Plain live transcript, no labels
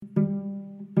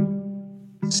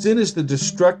Sin is the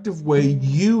destructive way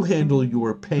you handle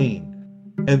your pain.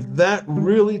 And that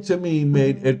really, to me,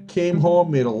 made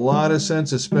a lot of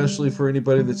sense, especially for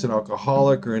anybody that's an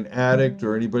alcoholic or an addict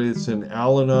or anybody that's in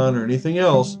Al-Anon or anything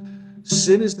else.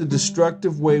 Sin is the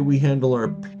destructive way we handle our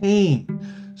pain.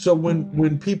 So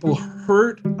when people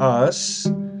hurt us,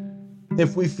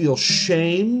 if we feel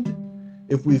shamed,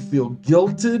 if we feel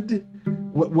guilted,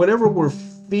 whatever we're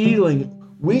feeling,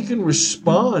 we can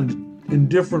respond in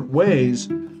different ways.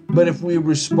 But if we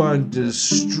respond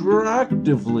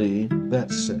destructively,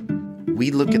 that's sin. We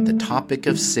look at the topic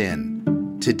of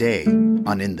sin today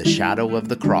on In the Shadow of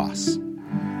the Cross.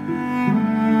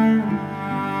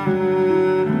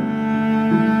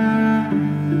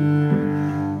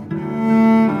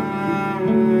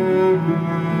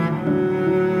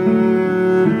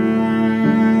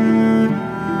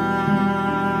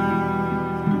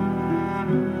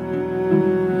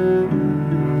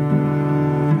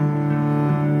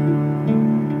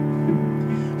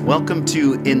 Welcome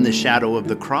to In the Shadow of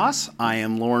the Cross. I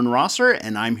am Loren Rosser,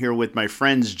 and I'm here with my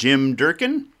friends Jim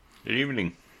Durkin. Good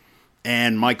evening.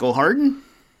 And Michael Harden.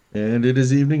 And it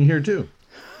is evening here, too.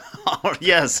 Oh,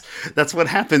 yes. That's what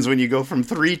happens when you go from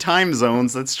 3 time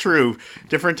zones. That's true.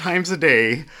 Different times a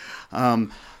day.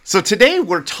 So today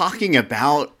we're talking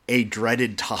about a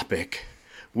dreaded topic.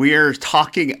 We are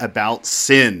talking about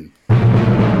sin.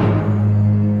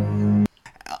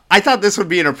 I thought this would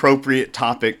be an appropriate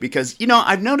topic because,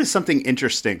 I've noticed something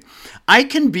interesting. I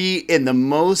can be in the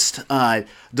most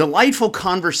delightful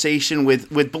conversation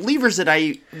with believers that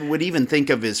I would even think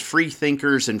of as free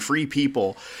thinkers and free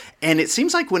people. And it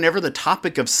seems like whenever the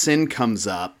topic of sin comes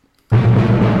up,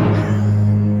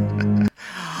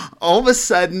 all of a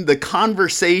sudden the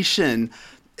conversation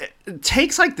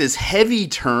takes like this heavy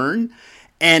turn.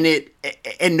 And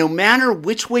no matter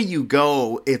which way you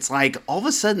go, it's like all of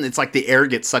a sudden it's like the air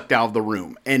gets sucked out of the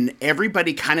room and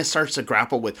everybody kind of starts to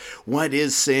grapple with what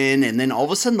is sin. And then all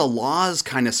of a sudden the laws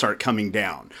kind of start coming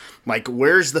down. Like,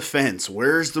 where's the fence?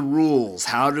 Where's the rules?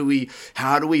 How do we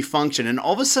function? And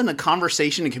all of a sudden a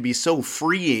conversation that can be so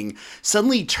freeing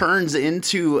suddenly turns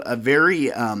into a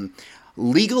very,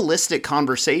 legalistic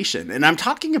conversation. And I'm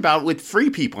talking about with free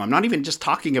people. I'm not even just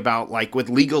talking about like with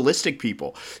legalistic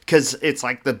people, because it's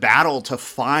like the battle to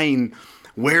find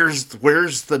where's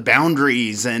the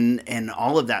boundaries and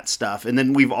all of that stuff. And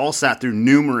then we've all sat through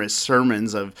numerous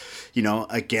sermons of,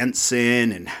 against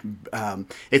sin. And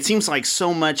it seems like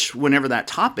so much whenever that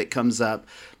topic comes up,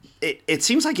 it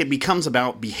seems like it becomes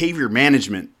about behavior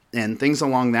management and things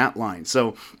along that line.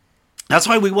 So that's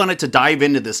why we wanted to dive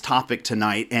into this topic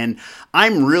tonight, and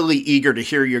I'm really eager to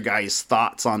hear your guys'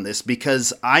 thoughts on this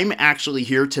because I'm actually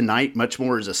here tonight much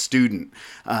more as a student,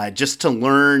 just to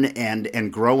learn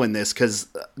and grow in this, because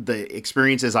the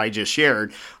experiences I just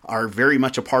shared are very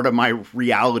much a part of my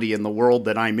reality in the world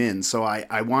that I'm in. So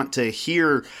I want to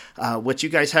hear what you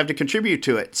guys have to contribute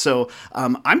to it. So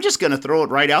I'm just going to throw it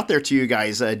right out there to you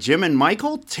guys. Jim and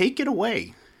Michael, take it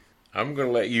away. I'm going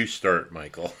to let you start,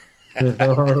 Michael. All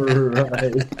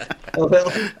right.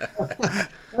 Well, I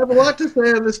have a lot to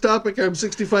say on this topic. I'm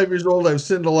 65 years old. I've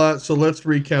sinned a lot, so let's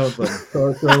recount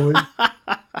them. Shall we?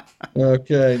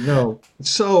 Okay, no.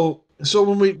 So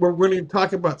when we're going to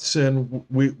talk about sin,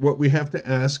 what we have to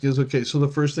ask is, okay, so the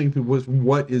first thing was,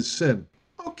 what is sin?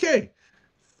 Okay,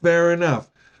 fair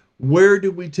enough. Where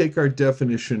do we take our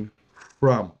definition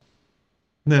from?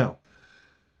 Now,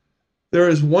 there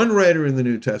is one writer in the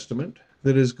New Testament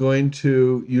that is going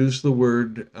to use the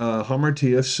word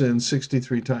hamartia, sin,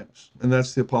 63 times. And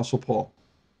that's the Apostle Paul.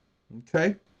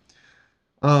 Okay?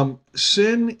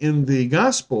 Sin in the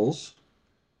Gospels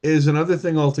is another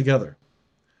thing altogether.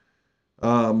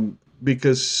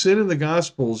 Because sin in the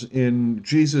Gospels in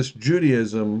Jesus'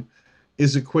 Judaism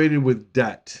is equated with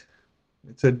debt.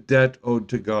 It's a debt owed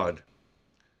to God.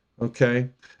 Okay?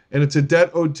 And it's a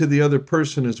debt owed to the other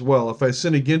person as well. If I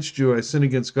sin against you, I sin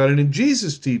against God. And in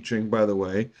Jesus' teaching, by the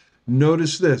way,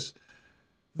 notice this.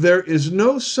 There is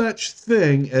no such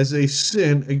thing as a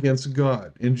sin against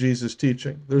God in Jesus'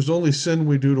 teaching. There's only sin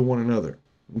we do to one another.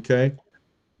 Okay?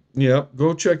 Yep,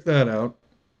 go check that out.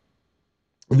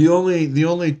 The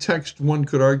only text one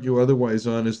could argue otherwise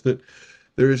on is that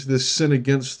there is this sin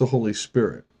against the Holy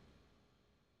Spirit.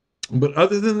 But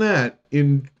other than that,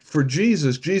 for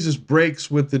Jesus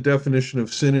breaks with the definition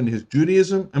of sin in his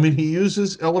Judaism. I mean, he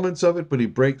uses elements of it, but he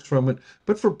breaks from it.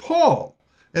 But for Paul,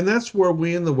 and that's where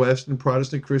we in the West in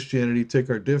Protestant Christianity take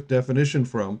our definition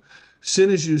from,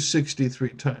 sin is used 63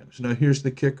 times. Now, here's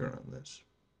the kicker on this.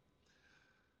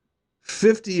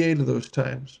 58 of those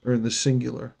times are in the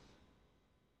singular.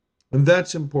 And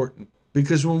that's important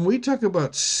because when we talk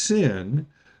about sin,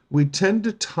 we tend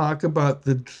to talk about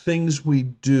the things we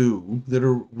do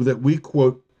that we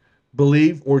quote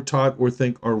believe or taught or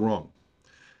think are wrong.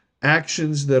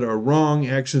 Actions that are wrong,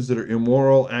 actions that are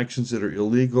immoral, actions that are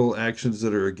illegal, actions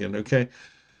that are again, okay?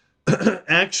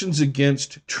 Actions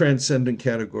against transcendent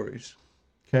categories.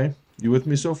 Okay? You with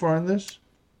me so far on this?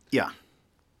 Yeah.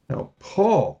 Now,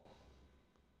 Paul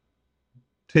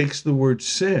takes the word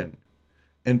sin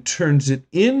and turns it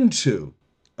into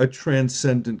a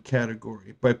transcendent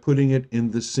category by putting it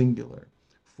in the singular.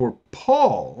 For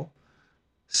Paul,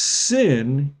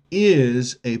 sin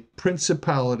is a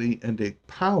principality and a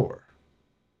power.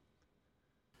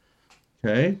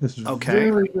 Okay? This is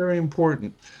very, very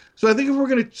important. So I think if we're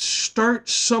going to start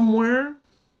somewhere,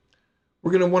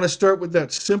 we're going to want to start with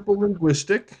that simple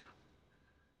linguistic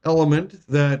element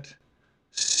that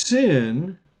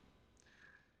sin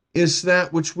is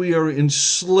that which we are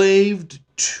enslaved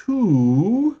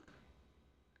to,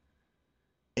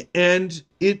 and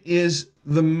it is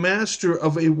the master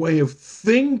of a way of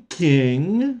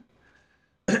thinking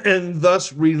and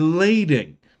thus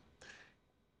relating.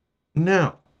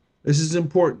 Now, this is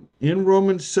important. In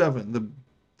Romans 7, the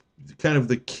kind of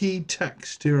the key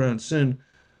text here on sin,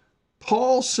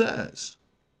 Paul says,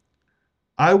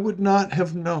 I would not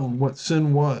have known what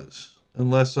sin was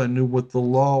unless I knew what the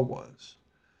law was.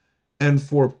 And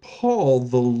for Paul,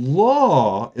 the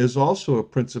law is also a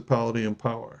principality and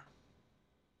power.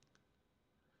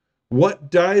 What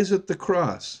dies at the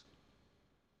cross?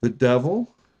 The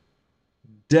devil,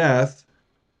 death,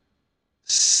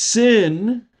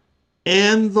 sin,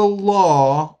 and the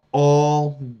law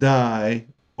all die,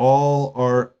 all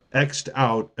are X'd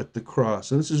out at the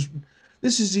cross. And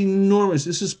this is enormous.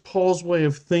 This is Paul's way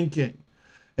of thinking.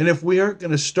 And if we aren't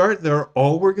going to start there,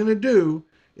 all we're going to do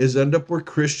is end up where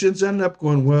Christians end up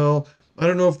going, well, I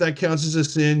don't know if that counts as a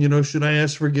sin. You know, should I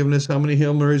ask forgiveness? How many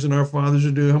Hail Marys and Our Fathers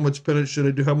to do? How much penance should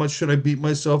I do? How much should I beat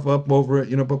myself up over it?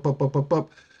 You know,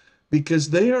 because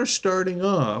they are starting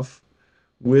off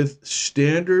with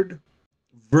standard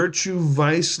virtue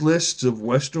vice lists of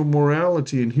Western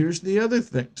morality. And here's the other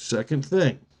thing, second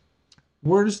thing.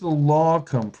 Where does the law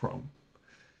come from?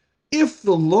 If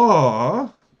the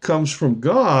law comes from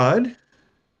God,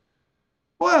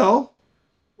 well,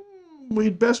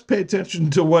 we'd best pay attention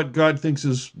to what God thinks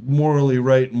is morally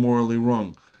right and morally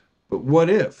wrong. But what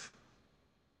if?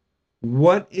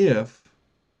 What if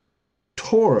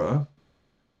Torah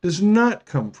does not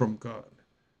come from God?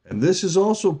 And this is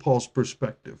also Paul's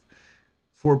perspective.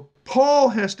 For Paul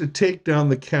has to take down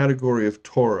the category of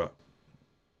Torah.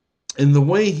 And the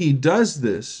way he does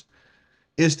this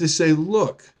is to say,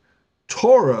 look,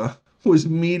 Torah was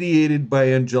mediated by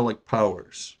angelic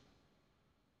powers.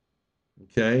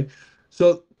 Okay?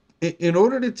 So in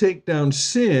order to take down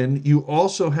sin, you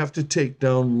also have to take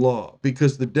down law,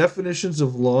 because the definitions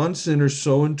of law and sin are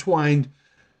so entwined.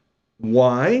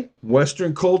 Why?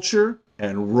 Western culture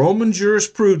and Roman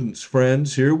jurisprudence,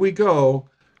 friends. Here we go.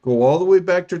 Go all the way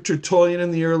back to Tertullian in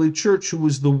the early church, who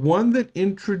was the one that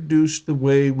introduced the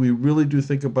way we really do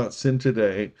think about sin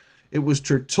today. It was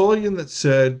Tertullian that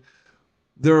said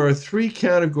there are three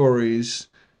categories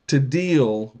to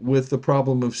deal with the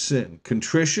problem of sin.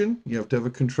 Contrition, you have to have a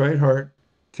contrite heart.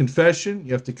 Confession,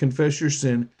 you have to confess your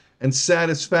sin. And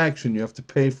satisfaction, you have to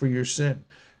pay for your sin.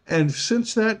 And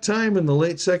since that time in the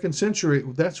late 2nd century,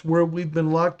 that's where we've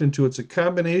been locked into. It's a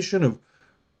combination of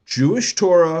Jewish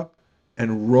Torah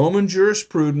and Roman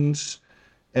jurisprudence,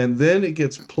 and then it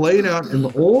gets played out,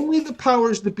 and only the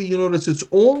powers that be, you notice it's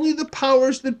only the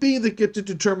powers that be that get to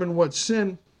determine what's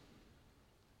sin.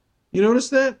 You notice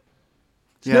that?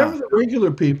 It's never the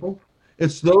regular people.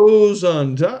 It's those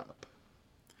on top.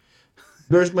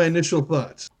 There's my initial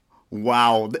thoughts.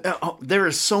 Wow. There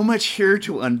is so much here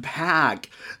to unpack.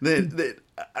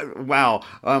 Wow.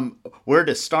 Where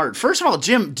to start? First of all,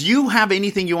 Jim, do you have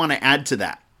anything you want to add to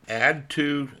that? Add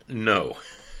to? No.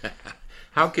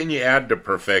 How can you add to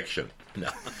perfection? No.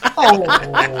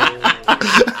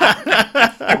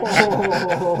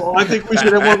 I think we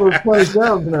should have one of those plays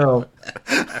down now.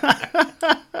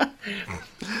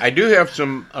 I do have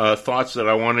some thoughts that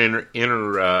I want to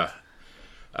interject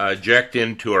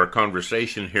into our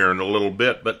conversation here in a little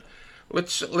bit, but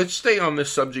let's stay on this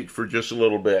subject for just a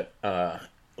little bit.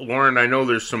 Loren, I know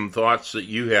there's some thoughts that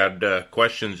you had,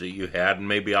 questions that you had, and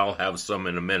maybe I'll have some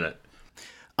in a minute.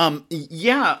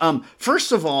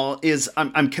 First of all,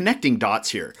 I'm connecting dots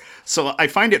here. So I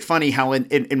find it funny how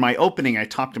in my opening I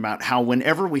talked about how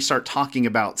whenever we start talking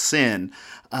about sin,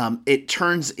 it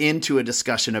turns into a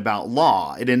discussion about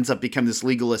law. It ends up becoming this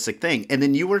legalistic thing. And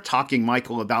then you were talking,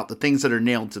 Michael, about the things that are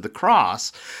nailed to the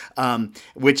cross,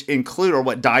 which include, or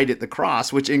what died at the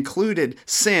cross, which included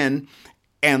sin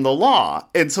and the law.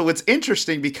 And so it's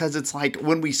interesting because it's like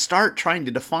when we start trying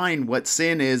to define what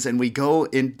sin is and we go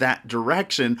in that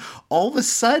direction, all of a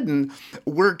sudden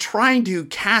we're trying to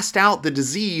cast out the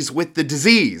disease with the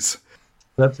disease.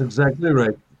 That's exactly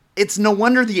right. It's no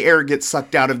wonder the air gets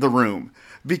sucked out of the room,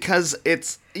 because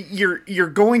you're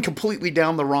going completely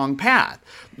down the wrong path.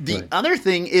 The Right. other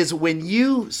thing is when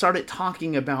you started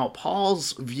talking about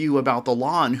Paul's view about the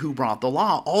law and who brought the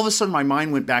law, all of a sudden my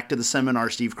mind went back to the seminar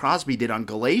Steve Crosby did on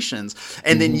Galatians,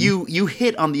 and then you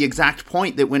hit on the exact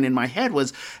point that went in my head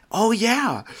was, oh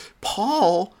yeah,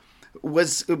 Paul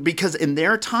was, because in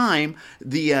their time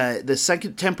the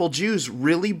Second Temple Jews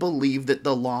really believed that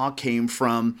the law came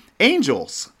from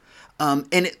angels.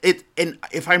 And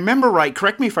if I remember right,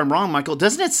 correct me if I'm wrong, Michael,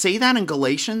 doesn't it say that in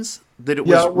Galatians that it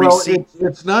was received?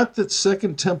 It's not that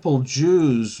Second Temple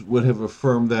Jews would have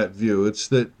affirmed that view. It's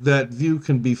that that view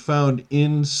can be found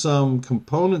in some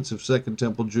components of Second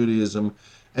Temple Judaism,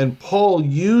 and Paul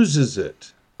uses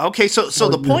it. Okay, so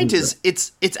the point is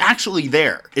it's actually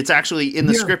there. It's actually in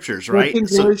the scriptures, right?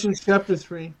 It's in Galatians chapter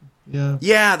 3. Yeah.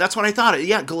 Yeah, that's what I thought.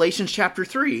 Yeah, Galatians chapter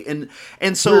 3.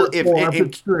 And so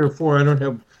Three or four, I don't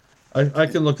have. I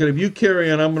can look at it. You carry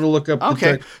on. I'm going to look up the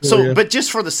okay. text for So, you. but just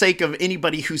for the sake of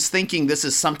anybody who's thinking this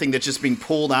is something that's just being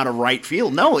pulled out of right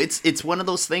field, no, it's one of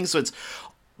those things that's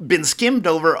been skimmed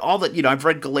over. All that, I've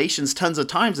read Galatians tons of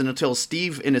times, and until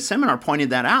Steve in his seminar pointed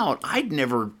that out, I'd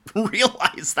never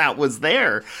realized that was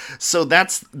there. So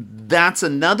that's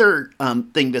another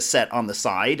thing to set on the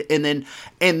side. And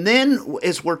then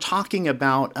as we're talking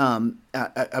about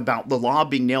the law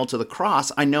being nailed to the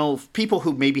cross, I know people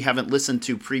who maybe haven't listened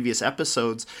to previous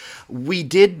episodes, we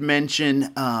did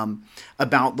mention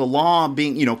about the law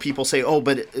being, people say, oh,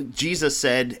 but Jesus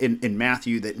said in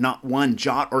Matthew that not one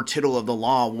jot or tittle of the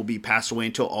law will be passed away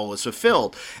until all is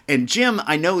fulfilled. And Jim,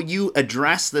 I know you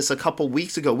addressed this a couple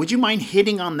weeks ago. Would you mind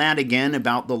hitting on that again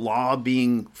about the law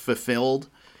being fulfilled?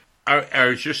 I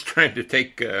was just trying to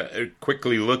take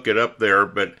quickly look it up there,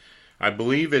 but I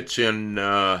believe it's in,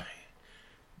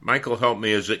 Michael, help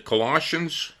me, is it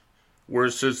Colossians, where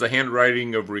it says the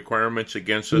handwriting of requirements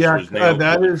against us was nailed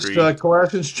that to the is tree?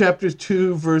 Colossians chapter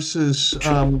 2, verses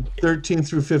 13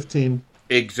 through 15.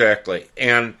 Exactly.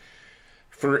 And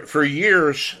for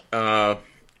years,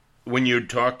 when you'd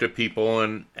talk to people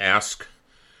and ask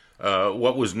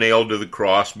what was nailed to the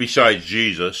cross, besides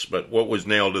Jesus, but what was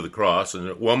nailed to the cross,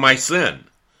 and well, my sin.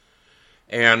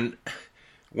 And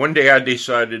one day I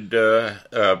decided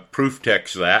to proof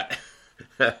text that,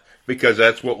 because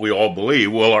that's what we all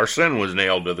believe. Well, our sin was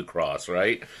nailed to the cross,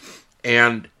 right?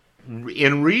 And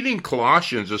in reading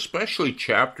Colossians, especially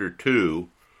chapter 2,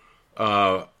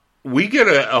 we get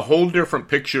a whole different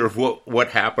picture of what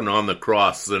happened on the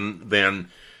cross than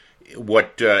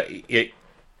what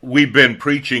we've been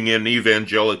preaching in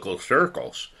evangelical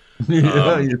circles.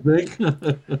 Yeah, you think?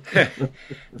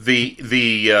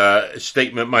 The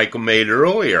statement Michael made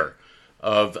earlier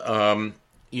of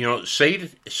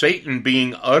Satan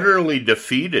being utterly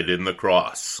defeated in the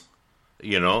cross,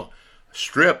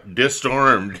 stripped,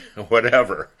 disarmed,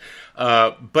 whatever.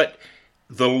 But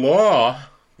the law,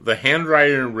 the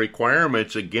handwriting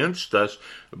requirements against us,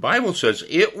 the Bible says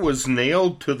it was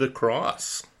nailed to the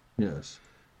cross. Yes.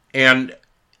 And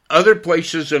other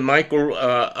places, and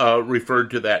Michael referred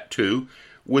to that too,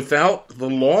 without the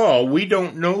law, we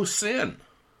don't know sin.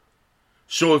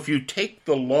 So if you take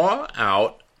the law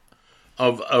out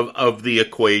of the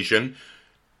equation,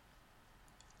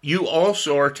 you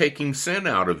also are taking sin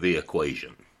out of the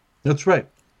equation. That's right.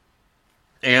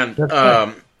 And That's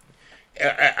right.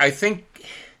 I think,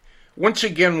 once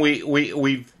again,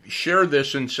 we've shared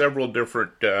this in several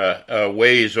different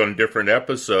ways on different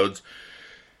episodes.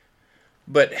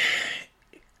 But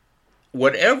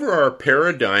whatever our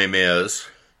paradigm is,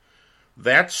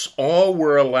 that's all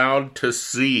we're allowed to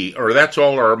see, or that's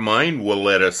all our mind will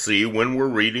let us see when we're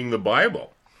reading the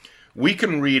Bible. We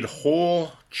can read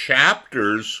whole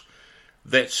chapters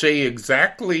that say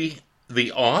exactly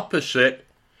the opposite,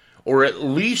 or at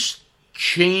least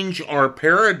change our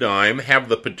paradigm, have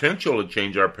the potential to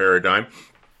change our paradigm.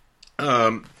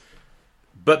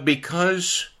 But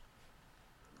because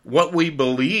what we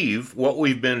believe, what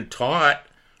we've been taught,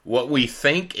 what we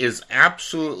think is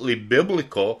absolutely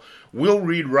biblical, we'll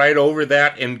read right over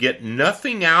that and get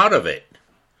nothing out of it.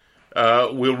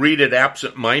 We'll read it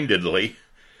absent-mindedly.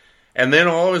 And then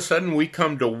all of a sudden we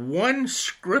come to one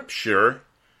scripture,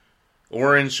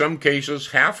 or in some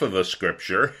cases half of a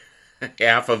scripture,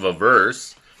 half of a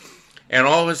verse, and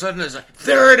all of a sudden it's like,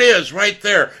 there it is, right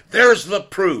there. There's the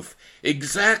proof.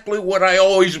 Exactly what I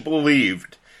always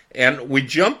believed. And we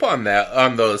jump on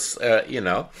those,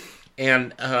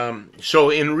 And so,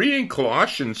 in reading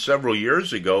Colossians several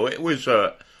years ago, it was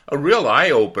a real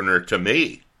eye opener to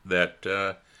me that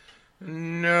no,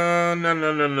 no,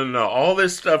 no, no, no, no. All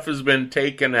this stuff has been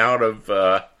taken out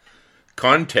of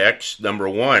context, number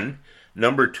one.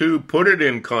 Number two, put it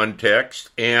in context,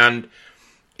 and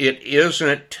it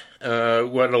isn't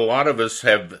what a lot of us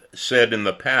have said in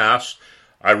the past.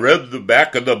 I read the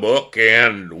back of the book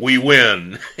and we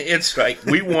win. It's like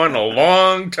we won a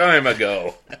long time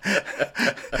ago.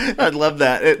 I love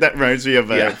that. That reminds me of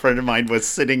a friend of mine was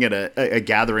sitting at a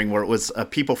gathering where it was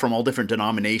people from all different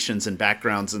denominations and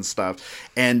backgrounds and stuff.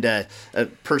 And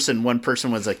one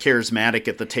person was a charismatic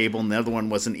at the table, and the other one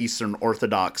was an Eastern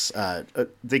Orthodox.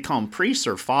 They call them priests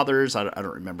or fathers. I don't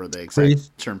remember the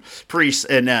exact term. Priests.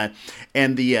 And the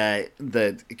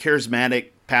charismatic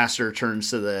pastor turns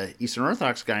to the Eastern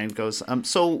Orthodox guy and goes,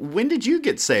 so when did you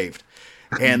get saved?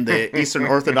 And the Eastern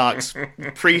Orthodox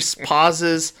priest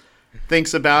pauses,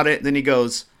 thinks about it, then he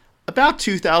goes, about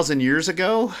 2,000 years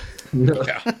ago.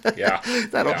 Yeah.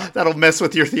 That'll mess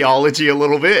with your theology a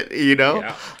little bit, you know?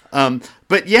 Yeah.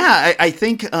 But yeah, I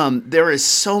think there is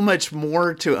so much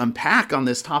more to unpack on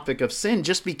this topic of sin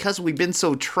just because we've been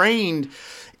so trained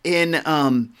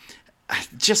in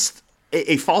just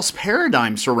a false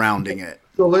paradigm surrounding it.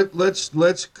 So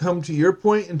let's come to your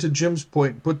point and to Jim's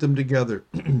point, put them together.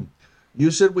 You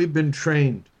said we've been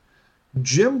trained.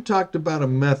 Jim talked about a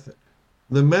method.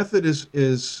 The method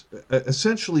is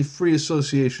essentially free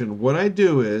association. What I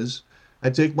do is I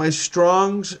take my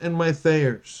Strongs and my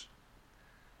Thayers,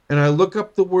 and I look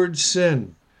up the word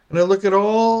sin, and I look at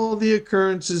all the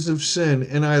occurrences of sin,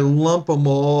 and I lump them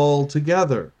all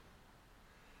together.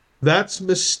 That's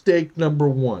mistake number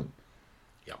one.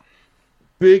 Yeah.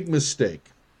 Big mistake.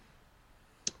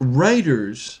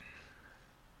 Writers,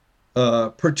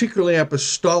 particularly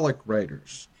apostolic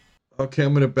writers. Okay,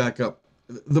 I'm going to back up.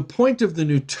 The point of the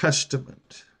New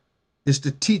Testament is to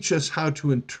teach us how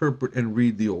to interpret and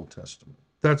read the Old Testament.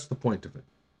 That's the point of it.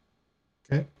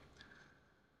 Okay?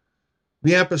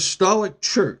 The apostolic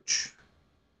church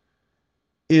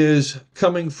is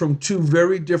coming from two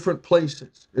very different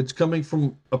places. It's coming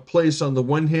from a place on the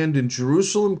one hand in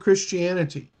Jerusalem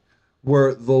Christianity,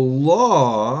 where the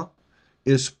law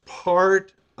is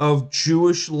part of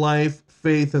Jewish life,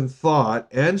 faith, and thought,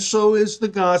 and so is the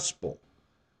gospel.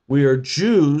 We are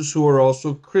Jews who are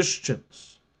also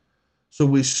Christians. So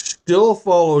we still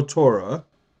follow Torah,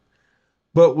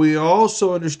 but we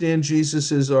also understand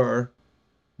Jesus is our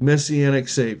messianic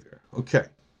savior. Okay,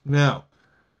 now,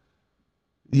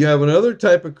 you have another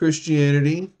type of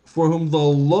Christianity for whom the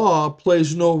law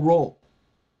plays no role.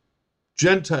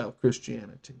 Gentile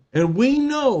Christianity. And we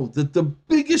know that the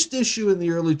biggest issue in the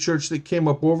early church that came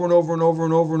up over and over and over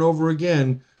and over and over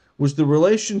again was the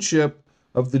relationship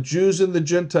of the Jews and the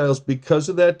Gentiles because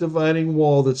of that dividing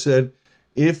wall that said,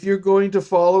 if you're going to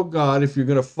follow God, if you're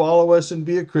going to follow us and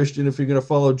be a Christian, if you're going to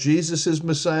follow Jesus as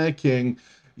Messiah King,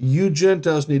 you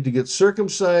Gentiles need to get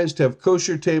circumcised, have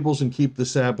kosher tables, and keep the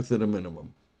Sabbath at a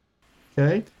minimum.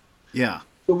 Okay? Yeah.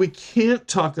 So we can't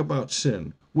talk about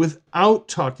sin without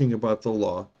talking about the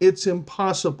law. It's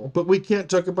impossible. But we can't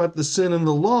talk about the sin and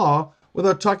the law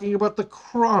without talking about the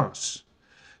cross.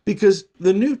 Because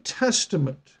the New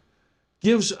Testament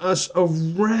gives us a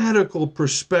radical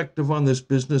perspective on this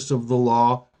business of the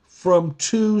law from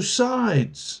two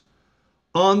sides.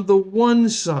 On the one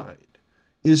side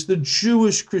is the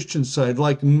Jewish Christian side,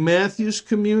 like Matthew's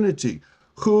community,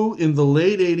 who in the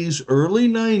late 80s, early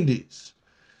 90s,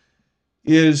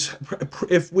 is,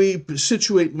 if we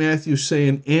situate Matthew, say,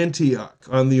 in Antioch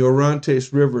on the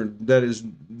Orontes River, that is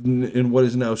in what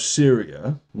is now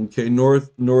Syria, okay,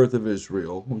 north of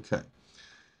Israel, okay,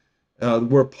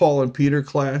 where Paul and Peter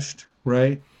clashed,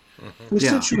 right? Mm-hmm. We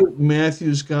situate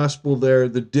Matthew's gospel there.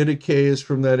 The Didache is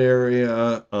from that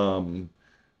area.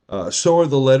 So are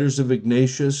the letters of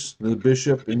Ignatius, the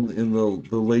bishop, in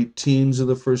the late teens of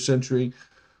the first century.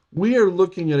 We are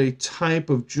looking at a type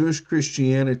of Jewish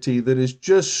Christianity that is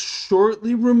just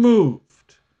shortly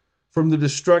removed from the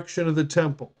destruction of the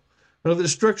temple. Now, the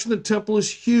destruction of the temple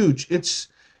is huge. It's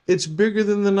bigger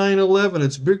than the 9/11.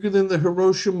 It's bigger than the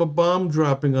Hiroshima bomb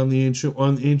dropping on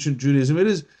ancient Judaism. It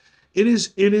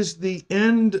is the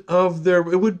end of their.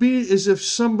 It would be as if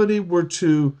somebody were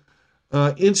to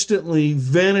instantly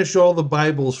vanish all the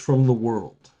Bibles from the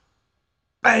world.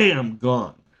 Bam,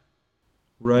 gone.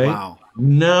 Right? Wow.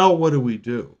 Now what do we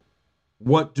do?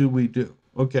 What do we do?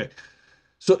 Okay.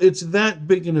 So it's that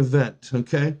big an event,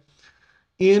 okay?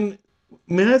 In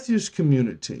Matthew's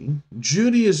community,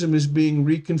 Judaism is being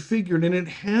reconfigured, and it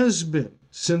has been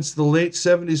since the late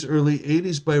 70s, early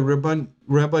 80s by Rabbi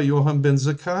Yohan ben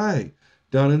Zakkai,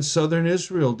 down in southern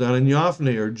Israel, down in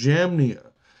Yafne or Jamnia.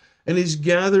 And he's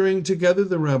gathering together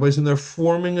the rabbis, and they're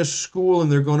forming a school,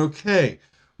 and they're going, okay,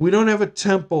 we don't have a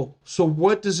temple, so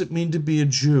what does it mean to be a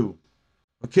Jew?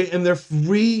 Okay, and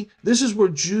this is where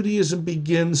Judaism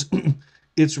begins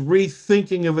its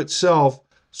rethinking of itself.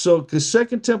 So the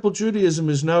Second Temple Judaism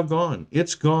is now gone.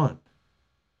 It's gone.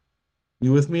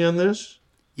 You with me on this?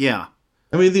 Yeah.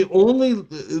 I mean,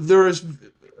 there is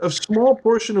a small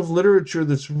portion of literature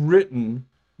that's written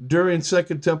during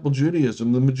Second Temple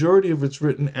Judaism. The majority of it's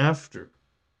written after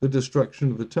the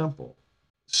destruction of the temple.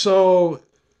 So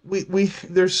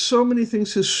there's so many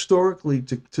things historically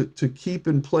to keep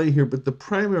in play here, but the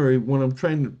primary point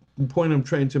I'm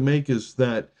trying to make is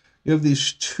that you have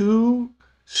these two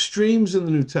streams in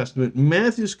the New Testament.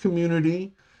 Matthew's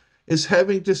community is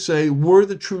having to say, we're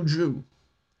the true Jew.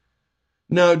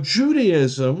 Now,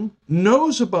 Judaism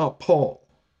knows about Paul.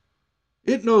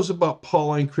 It knows about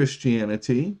Pauline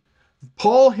Christianity.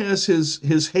 Paul has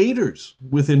his haters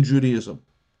within Judaism,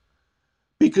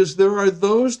 because there are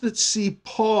those that see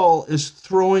Paul as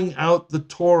throwing out the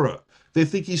Torah. They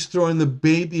think he's throwing the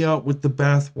baby out with the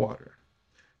bathwater.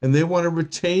 And they want to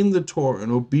retain the Torah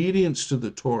and obedience to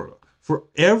the Torah for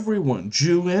everyone,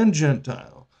 Jew and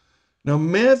Gentile. Now,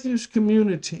 Matthew's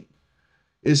community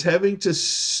is having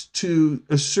to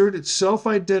assert its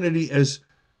self-identity as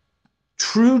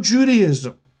true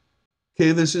Judaism. Okay,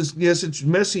 it's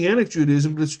Messianic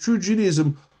Judaism, but it's true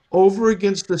Judaism over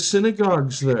against the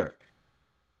synagogues there,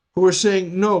 who are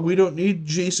saying, no, we don't need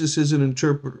Jesus as an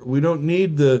interpreter. We don't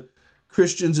need the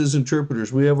Christians as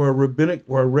interpreters. We have our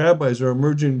rabbis, our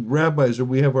emerging rabbis, or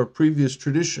we have our previous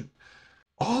tradition.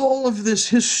 All of this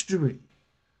history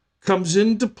comes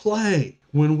into play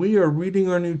when we are reading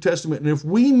our New Testament. And if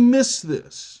we miss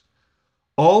this,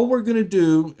 all we're going to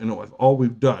do, and all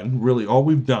we've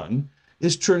done,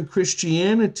 is turn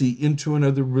Christianity into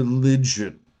another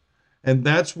religion. And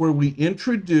that's where we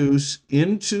introduce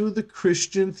into the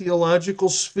Christian theological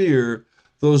sphere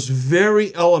those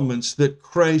very elements that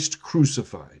Christ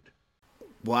crucified.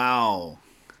 Wow.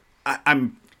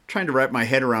 I'm trying to wrap my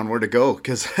head around where to go,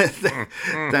 because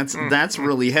that's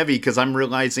really heavy, because I'm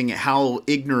realizing how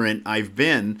ignorant I've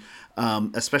been,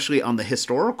 especially on the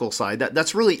historical side.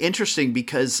 That's really interesting,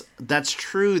 because that's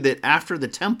true that after the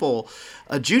temple,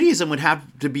 Judaism would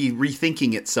have to be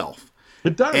rethinking itself.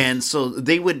 It does. And so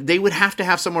they would have to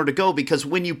have somewhere to go, because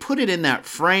when you put it in that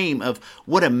frame of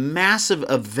what a massive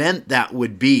event that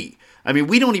would be, I mean,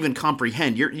 we don't even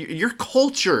comprehend. Your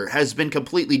culture has been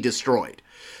completely destroyed.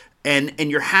 And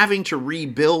you're having to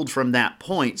rebuild from that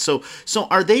point. So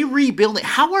are they rebuilding?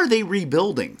 How are they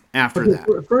rebuilding after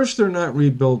that? First, they're not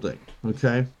rebuilding,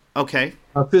 okay? Okay.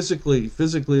 Physically,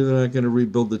 they're not going to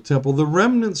rebuild the temple. The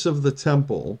remnants of the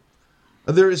temple,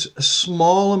 there is a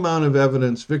small amount of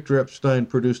evidence. Victor Epstein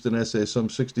produced an essay some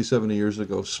 60, 70 years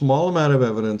ago, small amount of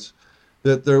evidence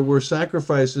that there were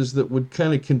sacrifices that would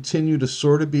kind of continue to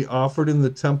sort of be offered in the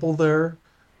temple there,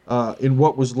 in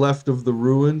what was left of the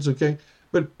ruins, okay?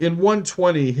 But in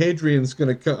 120, Hadrian's going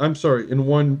to come. I'm sorry, in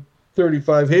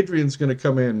 135, Hadrian's going to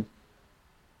come in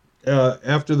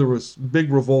after there was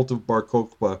big revolt of Bar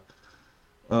Kokhba,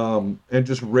 and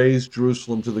just raze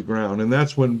Jerusalem to the ground. And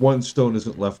that's when one stone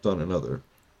isn't left on another.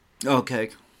 Okay.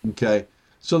 Okay.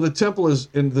 So the temple is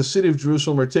in the city of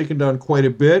Jerusalem are taken down quite a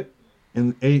bit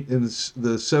in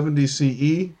the 70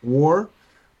 CE war,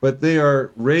 but they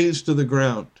are razed to the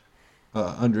ground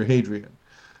under Hadrian.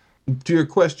 To your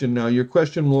question now,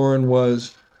 Lauren,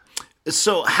 was...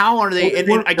 So how are they...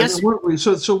 And I guess...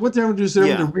 So what they're going to do is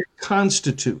they're going to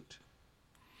reconstitute.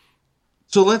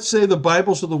 So let's say the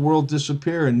Bibles of the world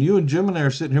disappear, and you and Jim and I are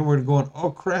sitting here, we're going,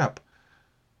 oh, crap.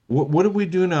 What do we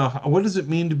do now? What does it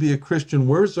mean to be a Christian?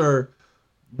 Where's our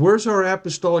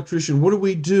apostolic tradition? What do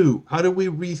we do? How do we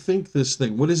rethink this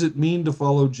thing? What does it mean to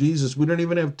follow Jesus? We don't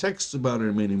even have texts about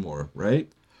him anymore,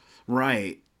 right?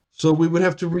 Right. So we would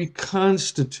have to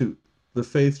reconstitute the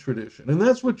faith tradition. And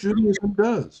that's what Judaism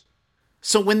does.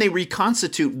 So when they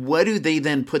reconstitute, what do they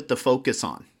then put the focus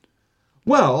on?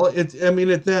 Well, at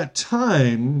that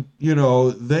time,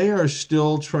 they are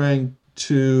still trying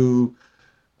to...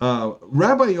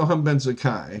 Rabbi Yohanan ben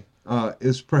Zakkai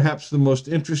is perhaps the most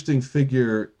interesting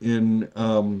figure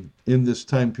in this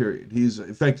time period. He's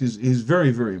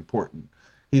very, very important.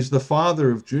 He's the father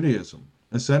of Judaism,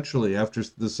 essentially, after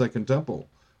the Second Temple.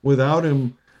 Without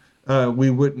him, we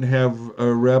wouldn't have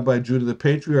Rabbi Judah the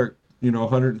Patriarch,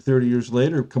 130 years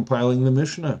later, compiling the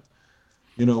Mishnah.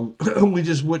 We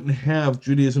just wouldn't have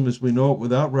Judaism as we know it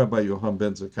without Rabbi Yohanan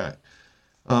ben Zakkai.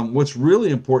 What's really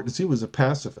important is he was a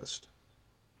pacifist.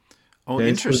 Oh, okay?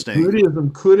 interesting. So Judaism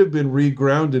could have been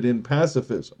regrounded in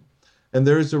pacifism. And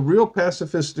there is a real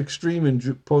pacifist extreme in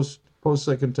post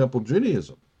Second Temple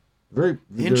Judaism. There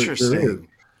is. Interesting.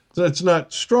 So it's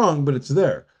not strong, but it's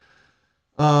there.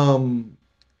 Um,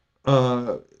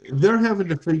 they're having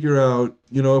to figure out,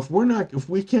 if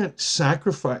we can't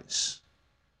sacrifice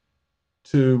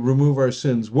to remove our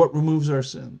sins, what removes our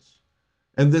sins?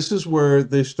 And this is where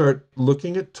they start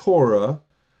looking at Torah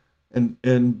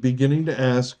and beginning to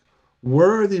ask,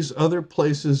 where are these other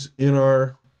places in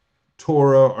our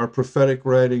Torah, our prophetic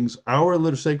writings,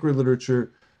 our sacred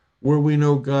literature, where we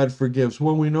know God forgives?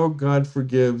 When we know God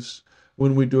forgives,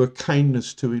 when we do a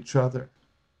kindness to each other,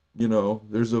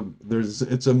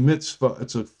 it's a mitzvah,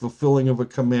 it's a fulfilling of a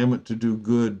commandment to do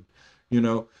good, you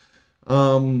know.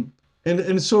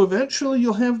 And so eventually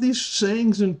you'll have these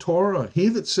sayings in Torah: he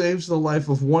that saves the life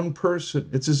of one person,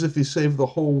 it's as if he saved the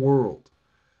whole world.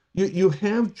 You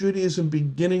have Judaism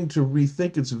beginning to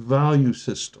rethink its value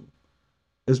system,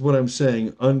 is what I'm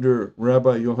saying, under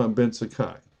Rabbi Yohan Ben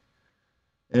Zakkai.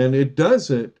 And it does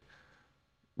it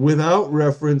without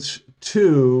reference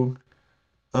to,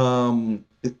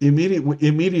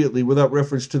 immediately without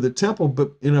reference to the temple.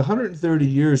 But in 130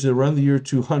 years, around the year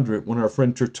 200, when our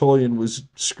friend Tertullian was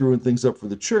screwing things up for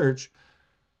the church,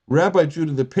 Rabbi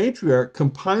Judah the Patriarch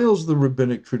compiles the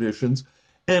rabbinic traditions,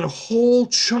 and whole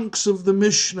chunks of the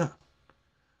Mishnah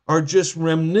are just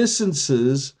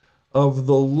reminiscences of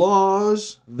the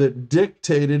laws that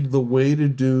dictated the way to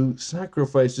do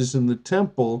sacrifices in the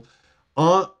temple,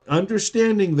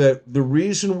 understanding that the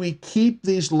reason we keep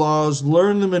these laws,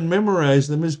 learn them, and memorize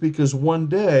them is because one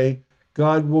day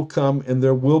God will come and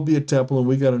there will be a temple, and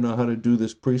we got to know how to do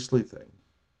this priestly thing.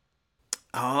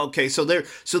 Okay, so they're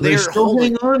still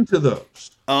holding on to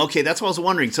those. Okay, that's what I was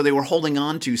wondering. So they were holding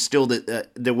on to still that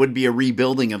there would be a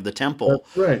rebuilding of the temple.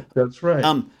 That's right.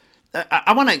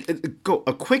 I want to go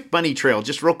a quick bunny trail,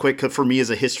 just real quick for me as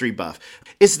a history buff.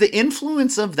 Is the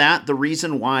influence of that the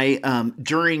reason why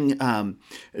during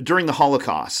the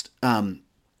Holocaust,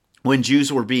 when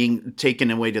Jews were being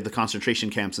taken away to the concentration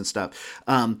camps and stuff,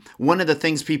 one of the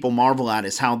things people marvel at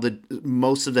is how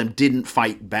most of them didn't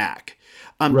fight back.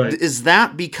 Right. Is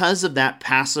that because of that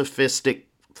pacifistic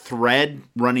thread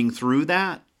running through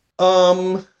that?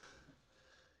 I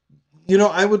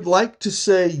would like to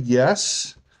say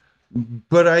yes,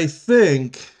 but I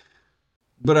think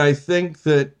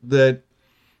that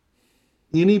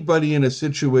anybody in a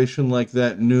situation like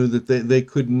that knew that they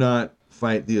could not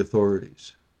fight the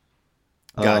authorities.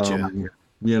 Gotcha.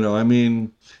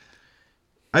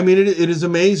 It is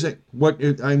amazing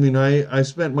I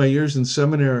spent my years in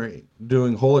seminary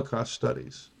doing Holocaust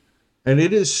studies, and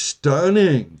it is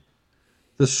stunning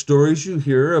the stories you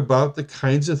hear about the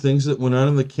kinds of things that went on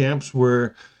in the camps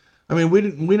where,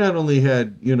 we not only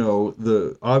had,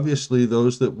 obviously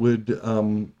those that would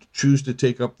choose to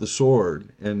take up the sword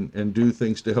and do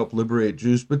things to help liberate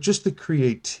Jews, but just the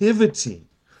creativity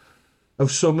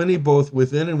of so many, both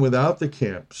within and without the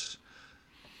camps,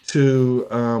 to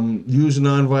use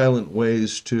nonviolent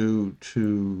ways to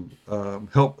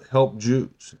help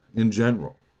Jews in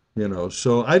general.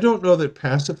 So I don't know that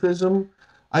pacifism,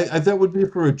 I that would be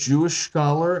for a Jewish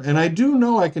scholar. And I do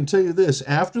know, I can tell you this,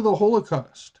 after the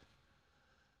Holocaust,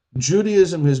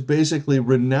 Judaism has basically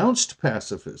renounced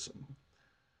pacifism,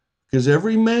 because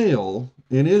every male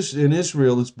in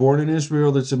Israel that's born in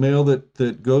Israel, that's a male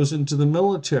that goes into the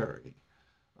military,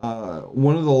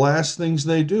 one of the last things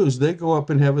they do is they go up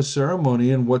and have a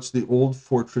ceremony in what's the old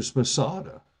Fortress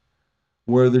Masada,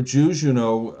 where the Jews,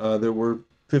 there were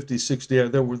 50, 60,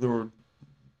 there were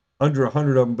under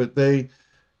 100 of them, but they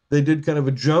did kind of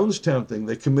a Jonestown thing.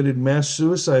 They committed mass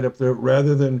suicide up there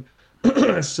rather than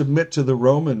submit to the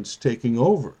Romans taking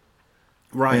over.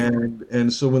 Right.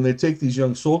 And so when they take these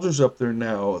young soldiers up there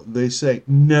now, they say,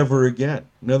 never again.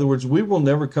 In other words, we will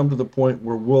never come to the point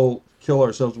where we'll kill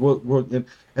ourselves.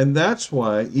 And that's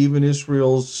why even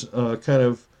Israel's kind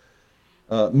of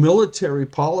military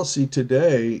policy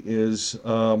today is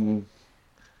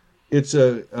it's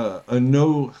a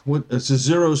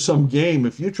zero-sum game.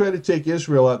 If you try to take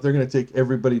Israel out, they're going to take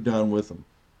everybody down with them.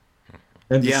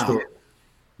 And destroy it,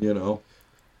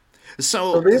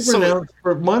 So they've renounced,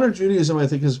 for modern Judaism, I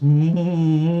think, is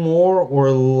more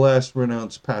or less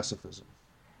renounced pacifism.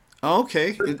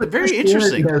 Okay, very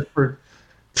interesting. For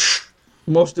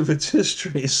most of its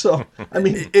history. So,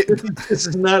 this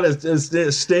is not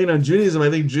a stain on Judaism. I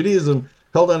think Judaism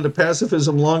held on to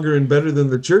pacifism longer and better than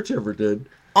the church ever did.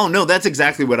 Oh no, that's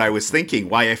exactly what I was thinking.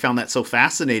 Why I found that so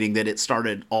fascinating that it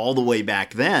started all the way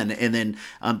back then, and then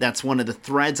that's one of the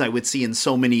threads I would see in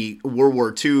so many World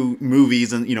War II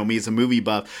movies. And me as a movie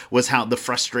buff, was how the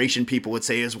frustration people would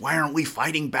say is, "Why aren't we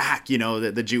fighting back?"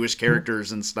 The Jewish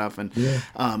characters and stuff, and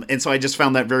so I just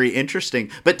found that very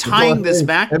interesting. But tying this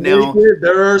back and now,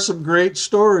 there are some great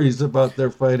stories about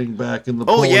their fighting back in the.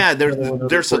 Oh yeah,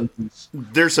 there's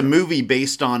a movie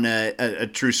based on a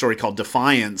true story called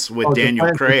Defiance with Daniel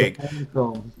Craig.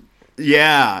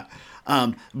 Yeah.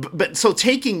 But so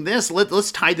taking this,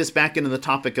 let's tie this back into the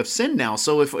topic of sin now.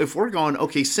 So if we're going,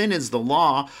 okay, sin is the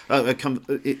law,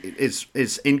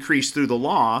 is increased through the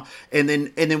law, and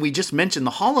then we just mentioned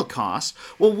the Holocaust.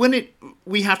 Well,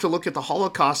 we have to look at the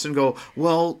Holocaust and go,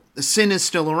 well, sin is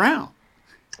still around.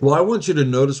 Well, I want you to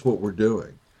notice what we're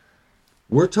doing.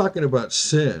 We're talking about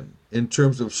sin in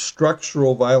terms of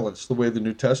structural violence, the way the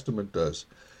New Testament does.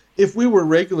 If we were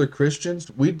regular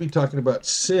Christians, we'd be talking about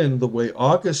sin the way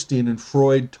Augustine and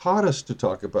Freud taught us to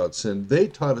talk about sin. They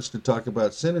taught us to talk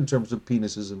about sin in terms of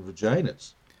penises and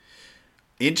vaginas.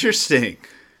 Interesting.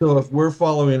 So if we're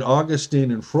following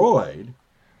Augustine and Freud,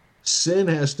 sin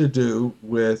has to do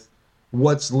with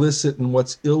what's licit and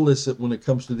what's illicit when it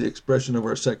comes to the expression of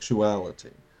our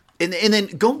sexuality. And then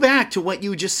go back to what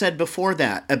you just said before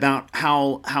that about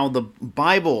how the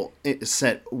Bible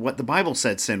said what the Bible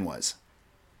said sin was.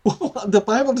 Well, the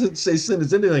Bible doesn't say sin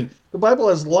is anything. The Bible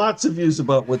has lots of views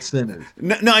about what sin is.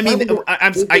 No, I mean,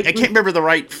 I can't remember the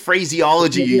right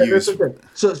phraseology you used. Okay.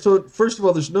 So first of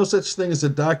all, there's no such thing as a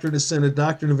doctrine of sin, a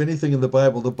doctrine of anything in the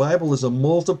Bible. The Bible is a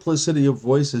multiplicity of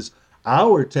voices.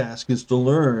 Our task is to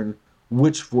learn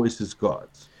which voice is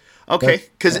God's. Okay,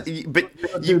 but we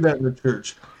don't do that in the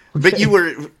church. Okay. But you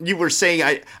were saying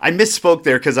I misspoke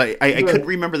there because I couldn't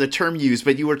remember the term used.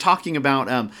 But you were talking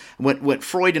about what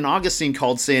Freud and Augustine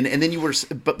called sin, and then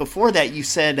but before that you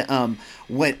said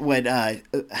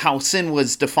how sin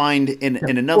was defined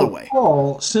in another way.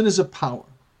 Paul, sin is a power.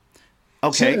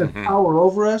 Okay, sin has power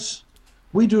over us.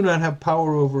 We do not have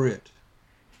power over it.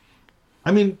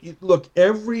 I mean, look,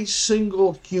 every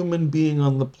single human being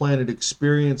on the planet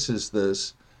experiences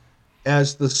this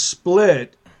as the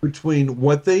split between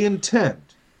what they intend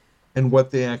and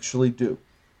what they actually do.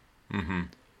 Mm-hmm.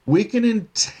 We can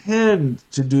intend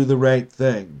to do the right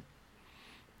thing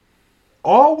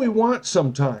all we want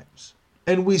sometimes,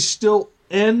 and we still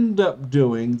end up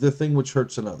doing the thing which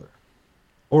hurts another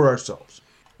or ourselves.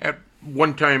 At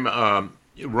one time,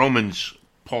 Romans,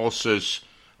 Paul says,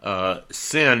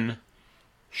 sin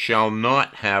shall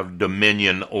not have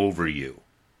dominion over you.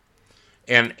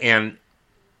 And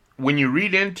when you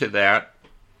read into that,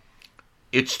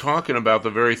 it's talking about the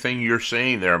very thing you're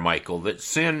saying there, Michael, that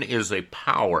sin is a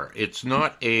power. It's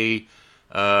not an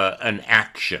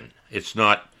action. It's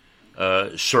not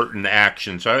certain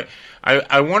actions.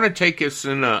 I want to take us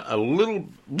in a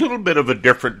little bit of a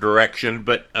different direction,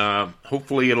 but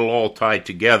hopefully it'll all tie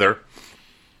together.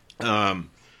 And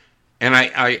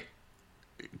I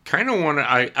kind of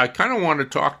want to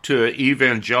talk to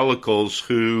evangelicals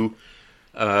who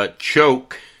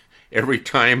choke every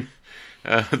time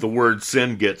the word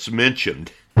sin gets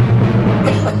mentioned.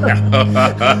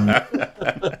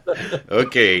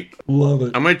 Okay. Love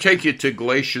it. I'm going to take you to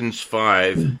Galatians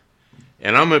 5,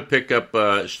 and I'm going to pick up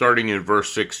starting in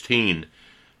verse 16.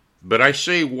 But I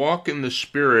say, walk in the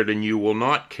Spirit, and you will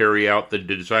not carry out the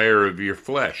desire of your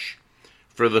flesh.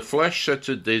 For the flesh sets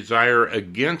a desire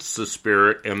against the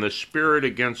Spirit, and the Spirit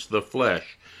against the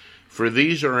flesh. For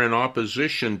these are in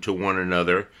opposition to one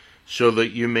another, so that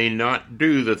you may not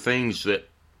do the things that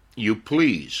you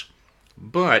please.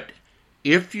 But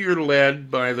if you're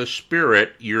led by the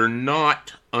Spirit, you're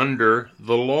not under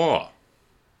the law.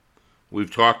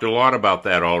 We've talked a lot about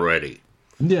that already.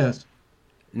 Yes.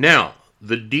 Now,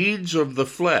 the deeds of the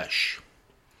flesh.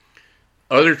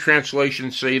 Other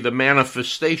translations say the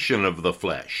manifestation of the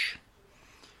flesh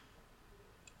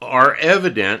are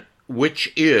evident,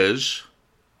 which is,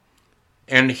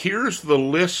 and here's the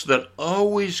list that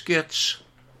always gets,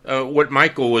 what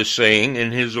Michael was saying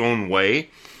in his own way,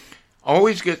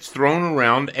 always gets thrown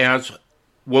around as,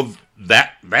 well,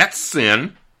 that's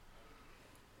sin.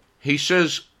 He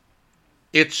says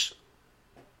it's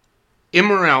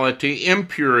immorality,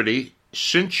 impurity,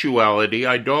 sensuality,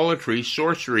 idolatry,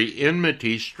 sorcery,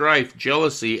 enmity, strife,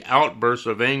 jealousy, outbursts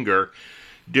of anger,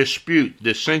 dispute,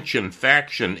 dissension,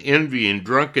 faction, envying,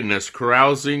 drunkenness,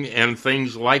 carousing, and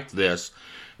things like this,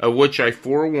 of which I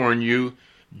forewarn you,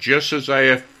 just as I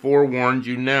have forewarned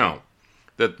you now,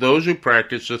 that those who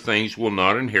practice the things will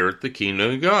not inherit the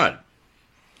kingdom of God.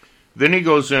 Then he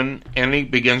goes in and he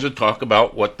begins to talk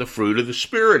about what the fruit of the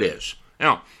Spirit is.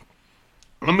 Now,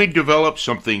 let me develop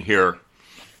something here.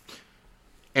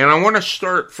 And I want to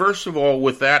start, first of all,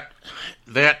 with that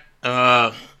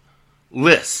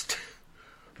list.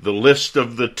 The list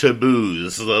of the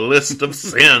taboos, the list of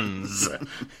sins.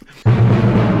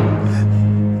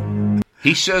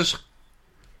 He says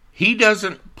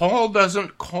Paul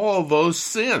doesn't call those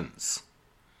sins.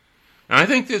 And I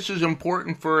think this is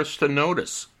important for us to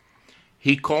notice.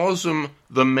 He calls them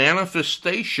the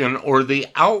manifestation or the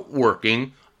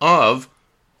outworking of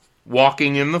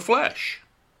walking in the flesh.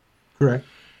 Correct.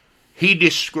 He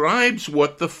describes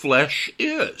what the flesh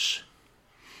is.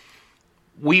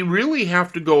 We really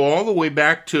have to go all the way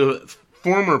back to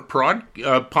former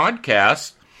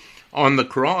podcasts on the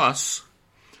cross,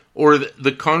 or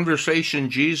the conversation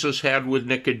Jesus had with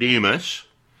Nicodemus,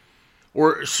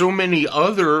 or so many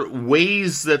other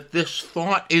ways that this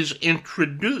thought is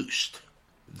introduced,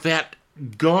 that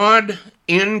God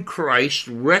in Christ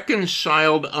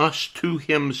reconciled us to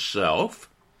himself.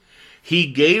 He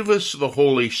gave us the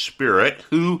Holy Spirit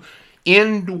who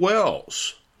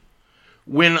indwells.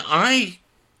 When I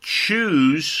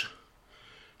choose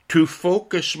to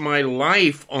focus my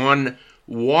life on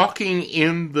walking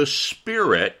in the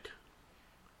Spirit,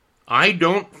 I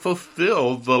don't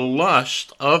fulfill the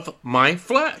lust of my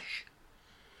flesh.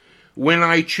 When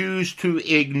I choose to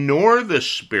ignore the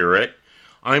Spirit,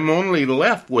 I'm only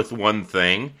left with one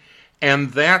thing,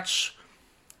 and that's,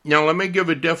 now let me give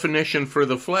a definition for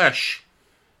the flesh: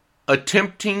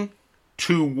 attempting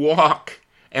to walk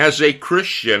as a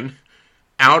Christian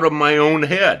out of my own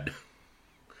head,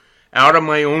 out of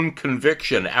my own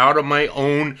conviction, out of my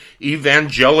own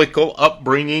evangelical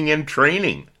upbringing and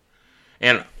training.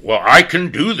 And, well, I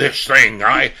can do this thing.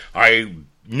 I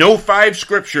know 5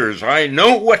 scriptures. I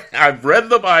know what, I've read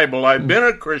the Bible. I've been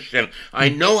a Christian. I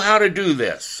know how to do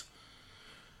this.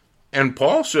 And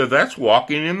Paul said that's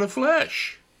walking in the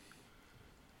flesh.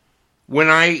 When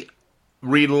I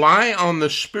rely on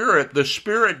the Spirit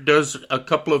does a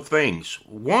couple of things.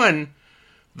 One,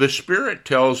 the Spirit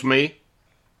tells me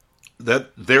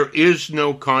that there is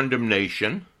no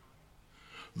condemnation.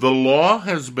 The law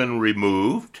has been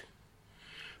removed.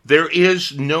 There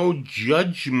is no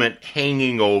judgment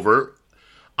hanging over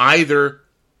either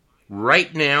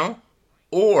right now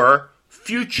or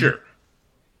future.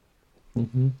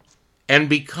 Mm-hmm. And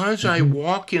because I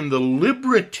walk in the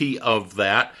liberty of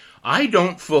that, I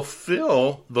don't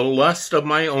fulfill the lust of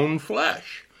my own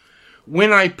flesh.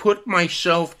 When I put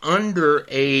myself under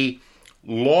a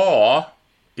law,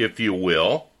 if you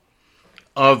will,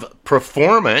 of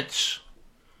performance,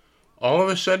 all of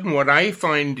a sudden what I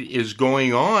find is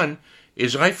going on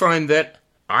is I find that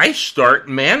I start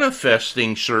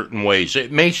manifesting certain ways.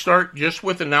 It may start just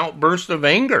with an outburst of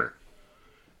anger,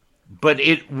 but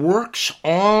it works.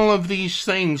 All of these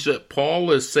things that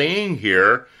Paul is saying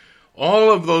here,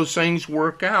 all of those things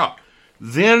work out.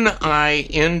 Then I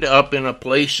end up in a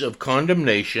place of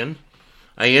condemnation.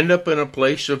 I end up in a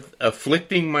place of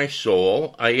afflicting my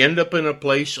soul. I end up in a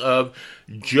place of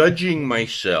judging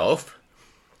myself.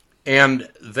 And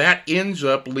that ends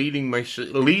up leading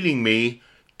me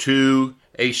to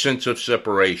a sense of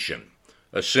separation,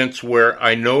 a sense where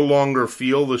I no longer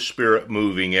feel the Spirit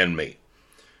moving in me.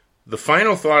 The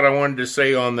final thought I wanted to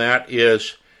say on that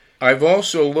is I've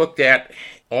also looked at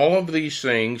all of these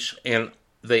things, and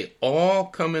they all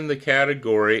come in the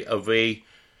category of a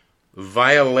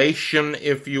violation,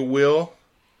 if you will,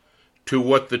 to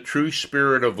what the true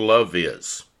spirit of love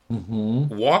is.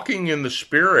 Mm-hmm. Walking in the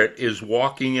Spirit is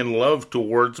walking in love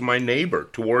towards my neighbor,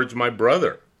 towards my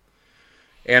brother.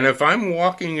 And if I'm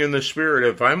walking in the Spirit,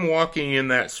 if I'm walking in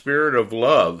that spirit of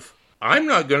love, I'm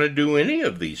not going to do any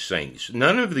of these things.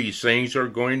 None of these things are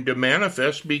going to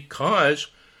manifest because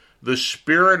the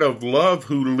Spirit of love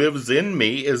who lives in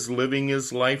me is living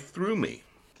his life through me.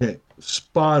 Okay,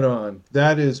 spot on.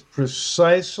 That is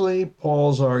precisely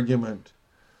Paul's argument.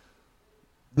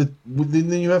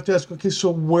 Then you have to ask, okay, so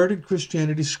where did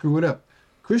Christianity screw it up?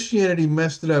 Christianity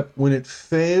messed it up when it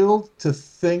failed to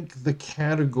think the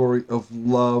category of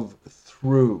love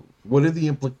through. What are the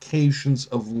implications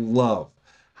of love?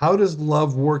 How does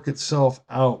love work itself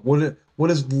out? What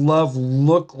does love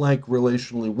look like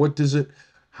relationally?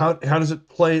 How does it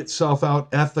play itself out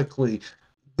ethically?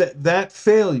 That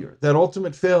failure, that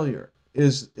ultimate failure, where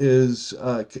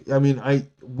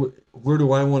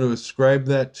do I want to ascribe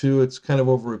that to? It's kind of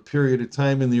over a period of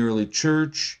time in the early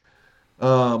church.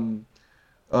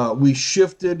 We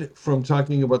shifted from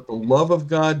talking about the love of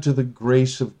God to the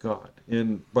grace of God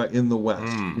in the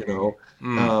West.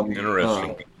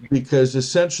 Interesting. Because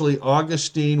essentially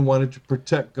Augustine wanted to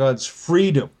protect God's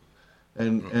freedom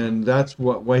And that's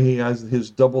why he has his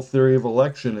double theory of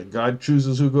election. And God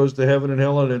chooses who goes to heaven and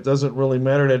hell, and it doesn't really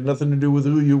matter. It had nothing to do with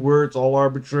who you were. It's all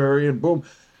arbitrary, and boom,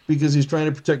 because he's trying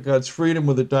to protect God's freedom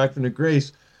with the doctrine of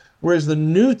grace. Whereas the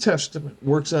New Testament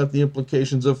works out the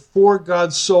implications of for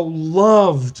God so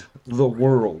loved the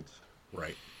world.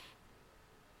 Right.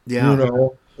 Yeah. You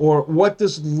know, or what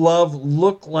does love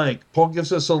look like? Paul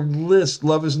gives us a list.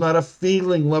 Love is not a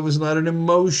feeling. Love is not an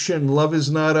emotion. Love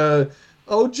is not a,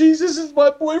 oh, Jesus is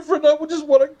my boyfriend, I would just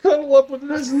want to cuddle up with him.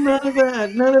 There's none of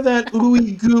that. None of that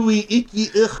ooey gooey, icky,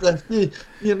 ugh,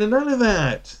 none of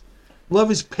that.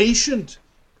 Love is patient.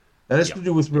 That has to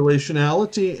do with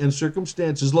relationality and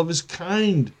circumstances. Love is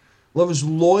kind. Love is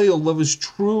loyal. Love is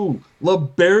true.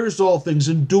 Love bears all things,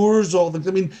 endures all things.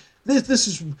 I mean,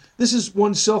 this is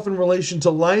oneself in relation to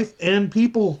life and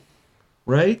people,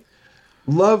 right?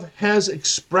 Love has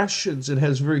expressions. It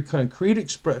has very concrete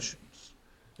expressions.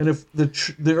 And if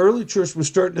the early church was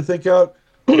starting to think out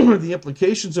the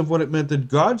implications of what it meant that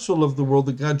God so loved the world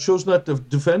that God chose not to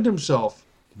defend himself.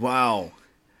 Wow.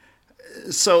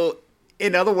 So,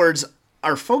 in other words,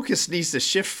 our focus needs to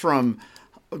shift from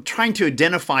trying to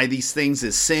identify these things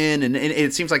as sin, and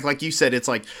it seems like you said, it's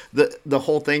like the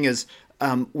whole thing is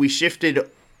we shifted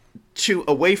to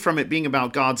away from it being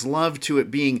about God's love to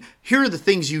it being, here are the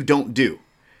things you don't do.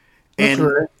 That's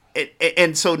And right.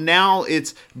 and so now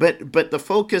it's but the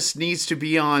focus needs to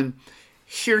be on,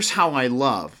 here's how I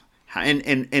love.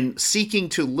 And seeking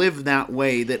to live that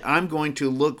way, that I'm going to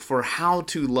look for how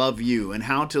to love you and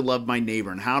how to love my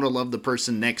neighbor and how to love the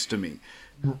person next to me.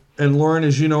 And Loren,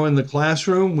 as you know, in the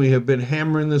classroom, we have been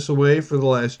hammering this away for the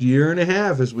last year and a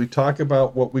half as we talk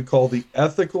about what we call the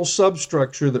ethical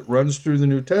substructure that runs through the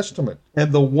New Testament.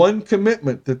 And the one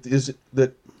commitment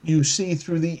that you see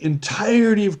through the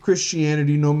entirety of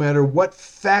Christianity, no matter what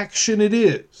faction it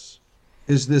is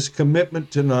this commitment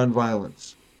to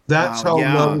nonviolence. That's how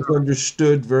love is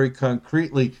understood very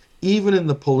concretely, even in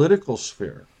the political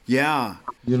sphere. Yeah.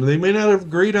 You know, they may not have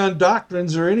agreed on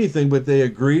doctrines or anything, but they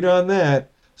agreed on that.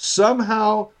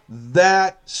 Somehow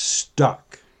that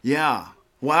stuck. Yeah.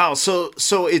 Wow. So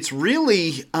it's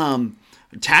really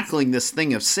tackling this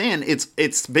thing of sin.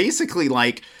 It's basically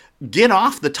like, get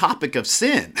off the topic of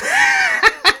sin.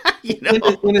 You know?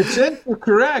 In a sense, you're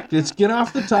correct. It's get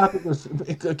off the topic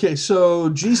of, okay, so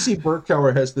G.C.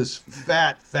 Berkouwer has this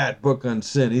fat book on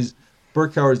sin.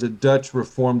 Berkouwer is a Dutch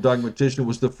Reformed dogmatician. It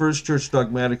was the first church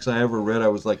dogmatics I ever read. I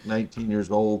was like 19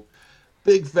 years old.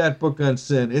 Big fat book on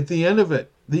sin. At the end of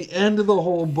it, the end of the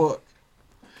whole book,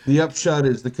 the upshot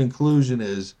is, the conclusion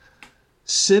is,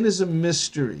 sin is a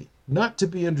mystery, not to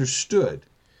be understood,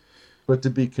 but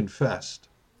to be confessed.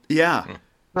 Yeah.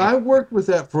 I worked with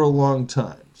that for a long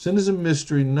time. Sin is a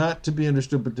mystery, not to be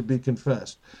understood, but to be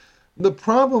confessed. The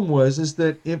problem is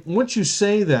that once you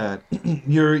say that,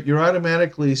 you're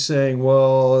automatically saying,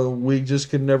 well, we just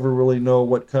can never really know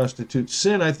what constitutes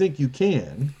sin. I think you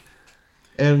can.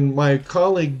 And my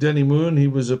colleague, Denny Moon, he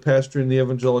was a pastor in the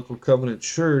Evangelical Covenant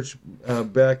Church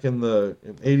back in the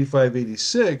 85,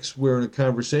 86, where in a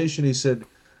conversation he said,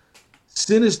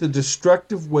 sin is the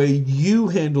destructive way you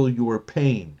handle your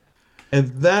pain. And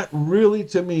that really,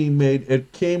 to me, made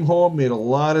a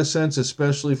lot of sense,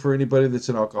 especially for anybody that's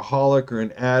an alcoholic or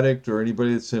an addict or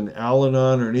anybody that's in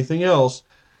Al-Anon or anything else.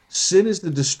 Sin is the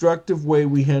destructive way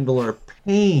we handle our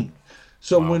pain.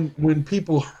 So when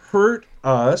people hurt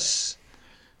us,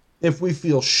 if we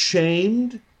feel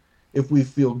shamed, if we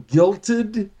feel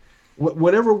guilted,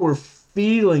 whatever we're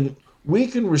feeling, we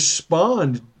can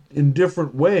respond in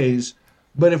different ways.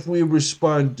 But if we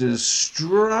respond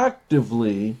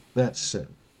destructively, that's sin.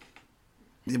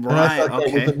 Right. And I thought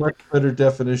that was a much better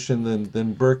definition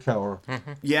than Berkouwer.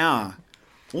 Yeah.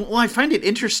 Well, I find it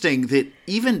interesting that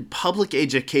even public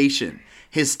education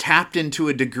has tapped into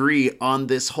a degree on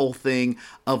this whole thing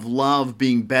of love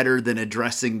being better than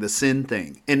addressing the sin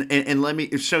thing. And let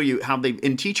me show you how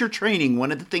in teacher training,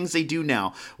 one of the things they do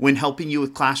now when helping you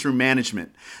with classroom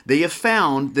management, they have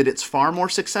found that it's far more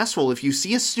successful if you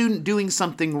see a student doing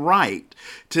something right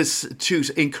to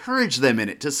encourage them in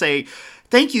it, to say,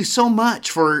 thank you so much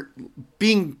for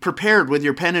being prepared with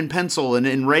your pen and pencil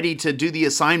and ready to do the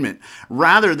assignment,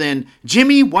 rather than,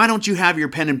 Jimmy, why don't you have your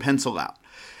pen and pencil out?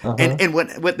 Uh-huh. And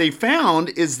what they found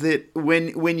is that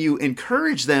when you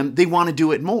encourage them, they want to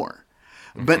do it more.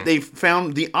 Mm-hmm. But they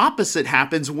found the opposite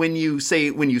happens when you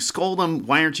scold them,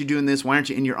 why aren't you doing this? Why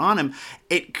aren't you? And you're on them,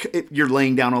 you're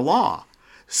laying down a law.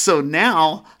 So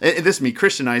now, this is me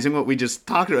Christianizing what we just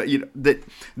talked about,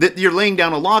 that you're laying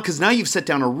down a law because now you've set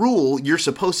down a rule, you're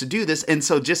supposed to do this. And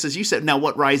so just as you said, now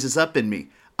what rises up in me?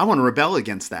 I want to rebel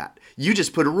against that. You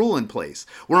just put a rule in place.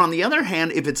 Where on the other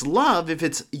hand, if it's love, if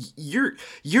it's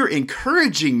you're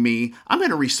encouraging me, I'm going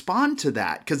to respond to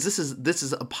that because this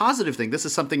is a positive thing. This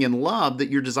is something in love that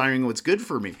you're desiring what's good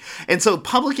for me. And so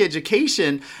public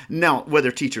education, now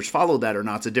whether teachers follow that or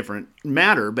not, it's a different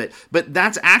matter, but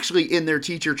that's actually in their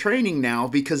teacher training now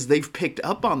because they've picked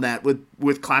up on that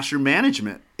with classroom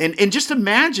management. And just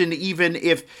imagine even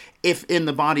if in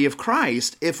the body of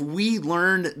Christ, if we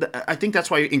learned, I think that's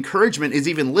why encouragement is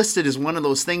even listed as one of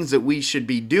those things that we should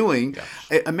be doing.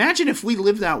 Yes. Imagine if we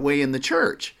live that way in the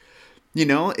church. You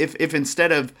know, if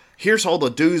instead of here's all the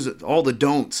do's, all the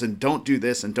don'ts, and don't do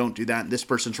this and don't do that, and this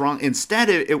person's wrong, instead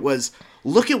it was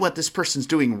look at what this person's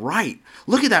doing right.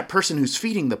 Look at that person who's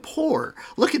feeding the poor.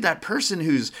 Look at that person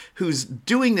who's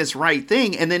doing this right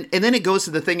thing. And then it goes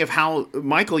to the thing of how,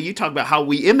 Michael, you talk about how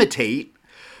we imitate.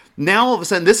 Now, all of a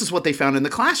sudden, this is what they found in the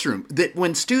classroom, that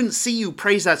when students see you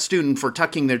praise that student for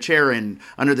tucking their chair in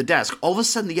under the desk, all of a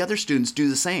sudden the other students do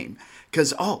the same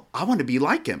because, oh, I want to be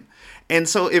like him. And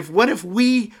so what if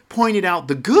we pointed out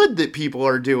the good that people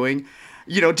are doing,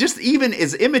 you know, just even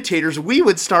as imitators, we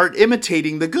would start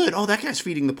imitating the good. Oh, that guy's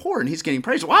feeding the poor and he's getting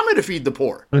praise. Well, I'm going to feed the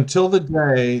poor. Until the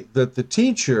day that the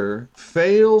teacher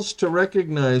fails to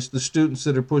recognize the students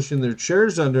that are pushing their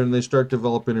chairs under and they start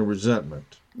developing a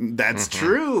resentment. That's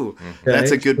true. Okay?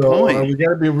 That's a good point. We got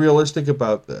to be realistic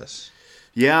about this.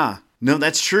 Yeah. No,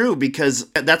 that's true, because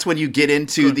that's when you get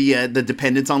into the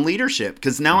dependence on leadership.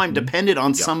 Because now I'm dependent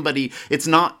on somebody. It's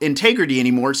not integrity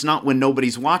anymore. It's not when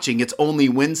nobody's watching. It's only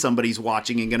when somebody's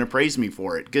watching and going to praise me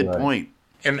for it. Good point.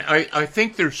 And I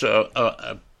think there's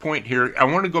a point here. I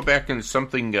want to go back into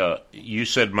something you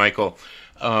said, Michael.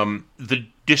 The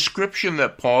description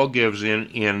that Paul gives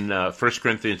in 1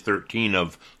 Corinthians 13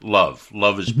 of love.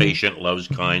 Love is patient, love is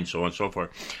kind, so on and so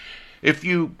forth. If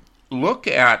you look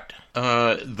at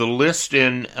the list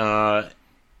in,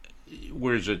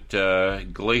 where is it,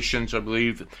 Galatians, I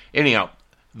believe. Anyhow,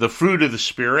 the fruit of the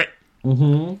Spirit.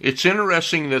 It's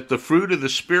interesting that the fruit of the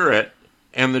Spirit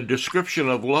and the description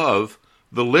of love,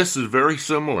 the list is very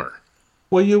similar.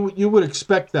 Well, you would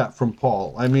expect that from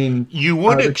Paul. I mean, you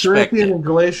would expect the Corinthian and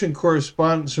Galatian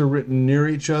correspondence are written near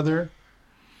each other,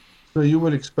 so you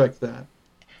would expect that.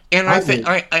 And I think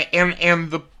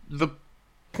and the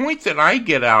point that I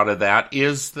get out of that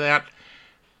is that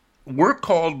we're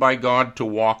called by God to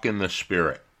walk in the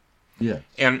Spirit. Yeah.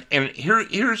 And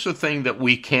here's the thing that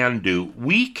we can do.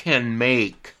 We can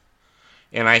make,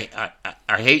 and I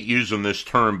hate using this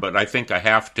term, but I think I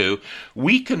have to,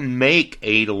 we can make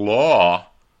a law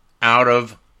out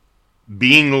of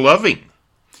being loving.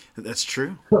 That's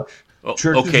true.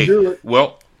 Churches okay. do it.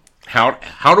 Well,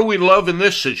 how do we love in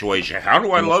this situation? How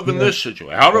do I love in this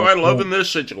situation? How do I love in this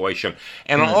situation?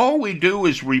 And all we do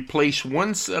is replace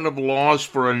one set of laws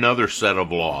for another set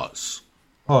of laws.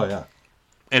 Oh, yeah.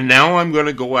 And now I'm going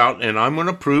to go out and I'm going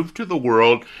to prove to the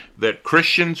world that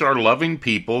Christians are loving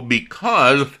people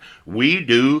because we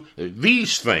do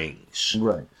these things.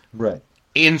 Right.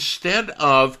 Instead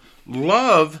of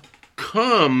love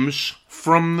comes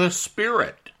from the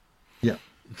Spirit. Yeah.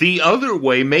 The other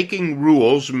way, making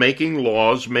rules, making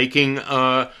laws, making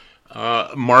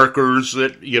markers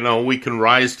that, we can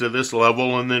rise to this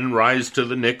level and then rise to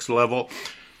the next level.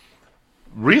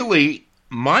 Really,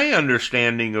 my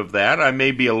understanding of that, I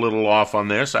may be a little off on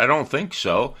this, I don't think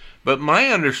so, but my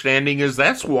understanding is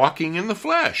that's walking in the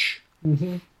flesh.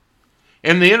 And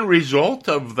the end result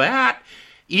of that,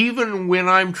 even when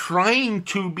I'm trying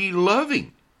to be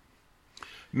loving.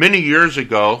 Many years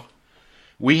ago,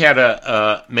 we had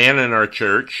a man in our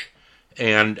church,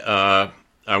 and I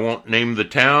won't name the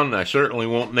town, I certainly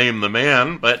won't name the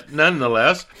man, but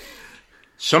nonetheless,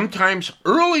 sometimes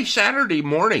early Saturday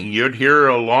morning, you'd hear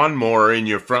a lawnmower in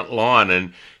your front lawn,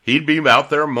 and he'd be out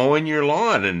there mowing your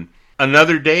lawn. And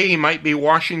another day, he might be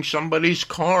washing somebody's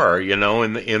car, in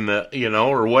the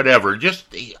or whatever.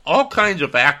 Just all kinds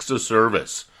of acts of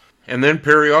service. And then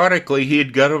periodically,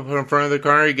 he'd get up in front of the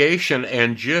congregation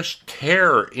and just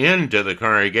tear into the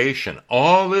congregation.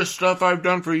 All this stuff I've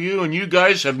done for you, and you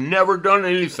guys have never done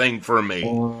anything for me,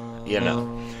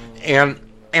 And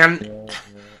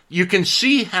you can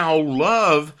see how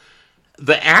love,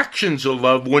 the actions of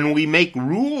love, when we make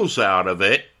rules out of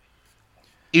it,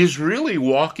 is really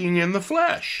walking in the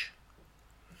flesh.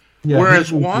 Yeah, Whereas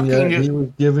he was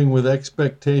giving with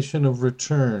expectation of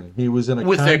return. He was in a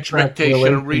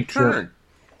expectation of return.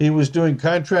 He was doing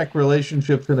contract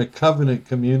relationships in a covenant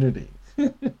community.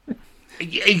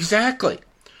 Exactly.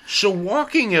 So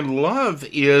walking in love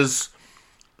is,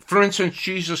 for instance,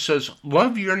 Jesus says,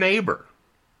 love your neighbor.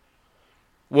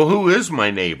 Well, who is my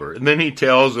neighbor? And then he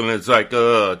tells, and it's like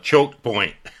a choke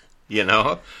point. You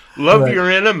know, love Right. your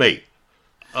enemy.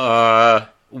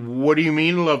 What do you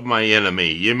mean, love my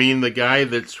enemy? You mean the guy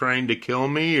that's trying to kill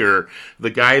me, or the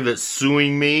guy that's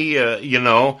suing me? For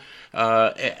no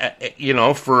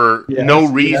Yes,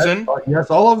 yes, reason. yes,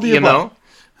 all of the You above. know,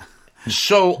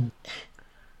 so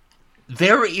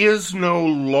there is no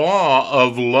law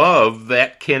of love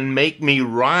that can make me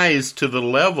rise to the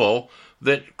level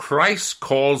that Christ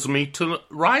calls me to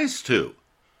rise to.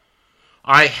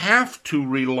 I have to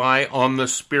rely on the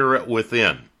Spirit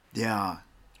within. Yeah.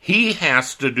 He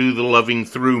has to do the loving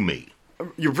through me.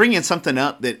 You're bringing something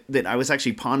up that I was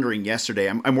actually pondering yesterday.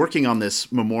 I'm working on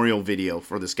this memorial video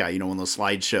for this guy, one of those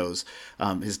slideshows.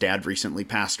 His dad recently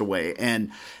passed away.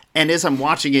 And as I'm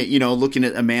watching it, looking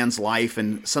at a man's life,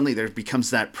 and suddenly there becomes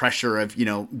that pressure of,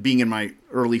 being in my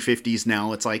early 50s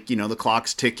now. It's like, the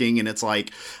clock's ticking, and it's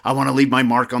like, I want to leave my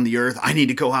mark on the earth. I need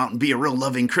to go out and be a real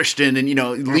loving Christian and,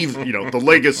 leave, the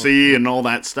legacy and all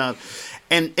that stuff.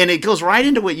 And it goes right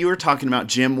into what you were talking about,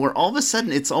 Jim, where all of a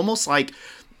sudden it's almost like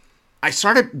I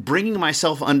started bringing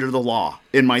myself under the law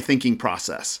in my thinking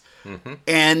process.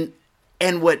 Mm-hmm.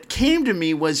 And what came to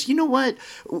me was, you know what?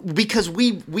 Because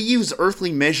we use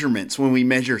earthly measurements when we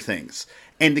measure things.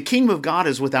 And the kingdom of God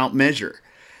is without measure.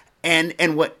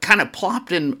 And what kind of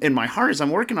plopped in my heart as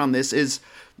I'm working on this is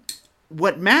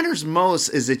what matters most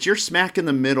is that you're smack in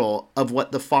the middle of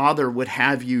what the Father would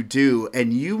have you do.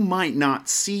 And you might not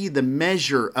see the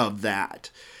measure of that.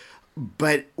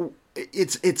 But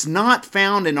it's not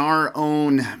found in our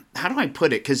own, how do I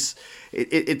put it? Because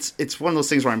it's one of those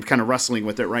things where I'm kind of wrestling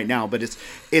with it right now, but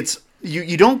it's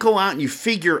you don't go out and you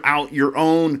figure out your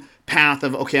own path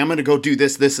of, okay, I'm going to go do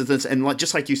this, and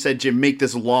just like you said, Jim, make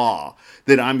this law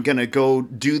that I'm going to go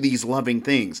do these loving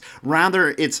things.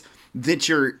 Rather, it's that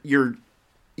you're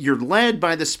led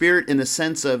by the Spirit in the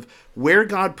sense of where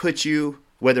God puts you,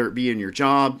 whether it be in your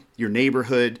job, your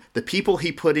neighborhood, the people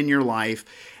He put in your life.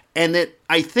 And that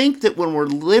I think that when we're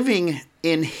living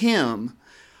in Him,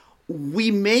 we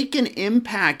make an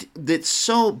impact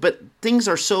but things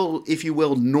are so, if you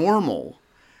will, normal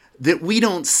that we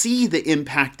don't see the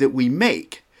impact that we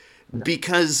make.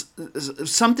 Because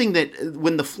something that,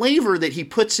 when the flavor that He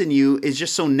puts in you is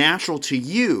just so natural to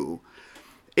you,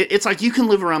 it's like you can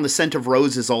live around the scent of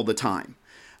roses all the time.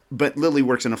 But Lily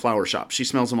works in a flower shop. She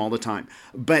smells them all the time.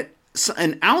 But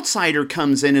an outsider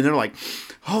comes in and they're like,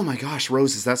 oh my gosh,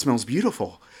 roses, that smells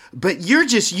beautiful. But you're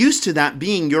just used to that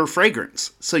being your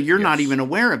fragrance. So you're not even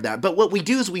aware of that. But what we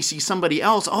do is we see somebody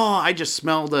else, oh, I just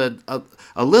smelled a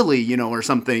lily, or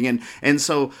something. And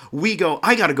so we go,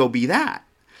 I got to go be that.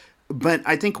 But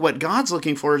I think what God's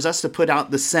looking for is us to put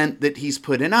out the scent that He's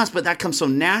put in us. But that comes so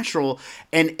natural.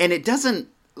 And it doesn't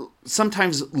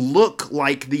sometimes look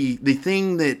like the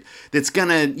thing that's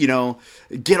gonna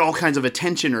get all kinds of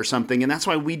attention or something, and that's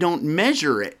why we don't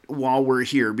measure it while we're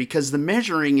here, because the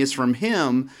measuring is from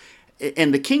Him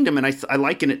and the kingdom. And I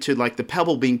liken it to like the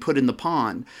pebble being put in the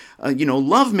pond.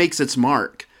 Love makes its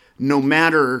mark no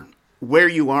matter where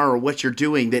you are or what you're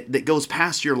doing, that goes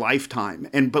past your lifetime,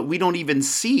 but we don't even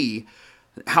see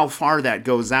how far that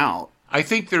goes out. I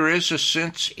think there is a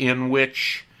sense in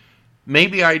which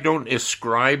maybe I don't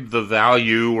ascribe the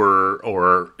value or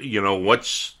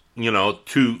what's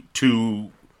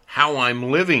to how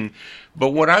I'm living, but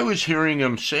what I was hearing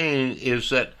him saying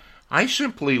is that I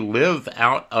simply live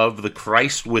out of the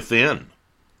Christ within.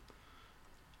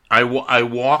 I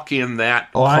walk in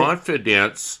that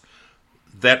confidence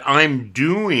that I'm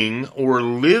doing or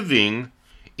living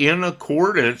in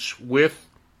accordance with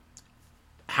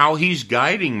how He's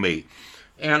guiding me.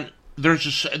 And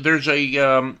there's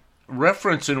a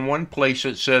reference in one place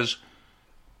that says,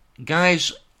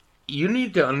 guys, you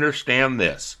need to understand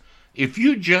this. If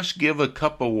you just give a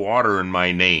cup of water in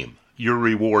my name, your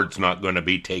reward's not going to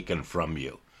be taken from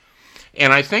you.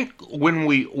 And I think when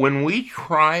we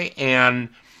try and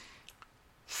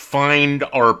find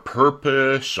our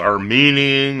purpose, our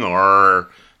meaning, or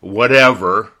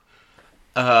whatever,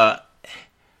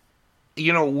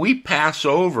 we pass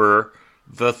over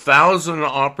the 1,000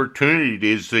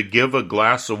 opportunities to give a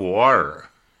glass of water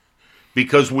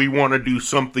because we want to do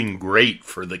something great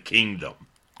for the kingdom.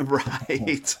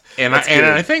 Right. And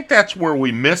I think that's where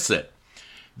we miss it.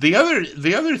 The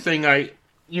other thing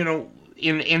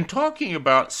in talking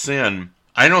about sin,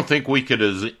 I don't think we could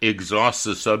exhaust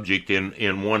the subject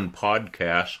in one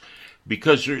podcast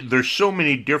because there's so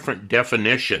many different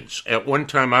definitions. At one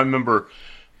time, I remember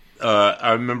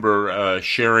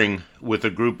sharing with a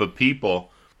group of people.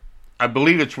 I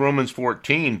believe it's Romans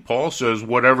 14. Paul says,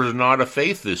 "Whatever's not of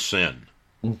faith is sin."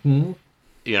 Mm-hmm.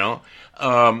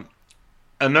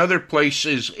 another place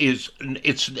is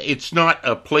it's not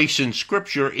a place in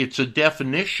Scripture. It's a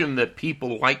definition that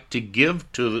people like to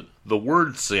give to the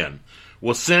word sin.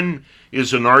 Well, sin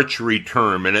is an archery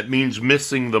term, and it means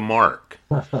missing the mark.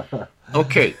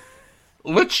 Okay,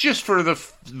 let's just, for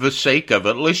the sake of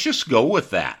it, let's just go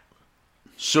with that.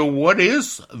 So what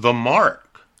is the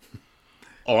mark?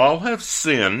 All have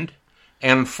sinned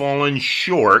and fallen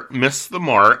short, missed the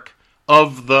mark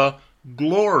of the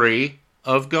glory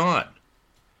of God.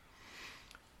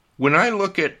 When I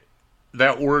look at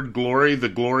that word glory, the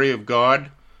glory of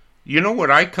God, you know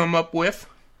what I come up with?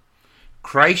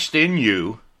 Christ in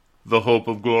you, the hope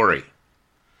of glory.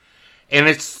 And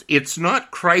it's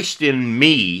not Christ in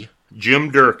me,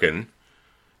 Jim Durkin,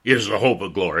 is the hope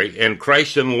of glory, and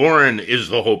Christ in Loren is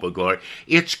the hope of glory.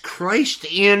 It's Christ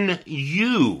in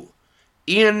you,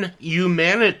 in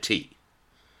humanity.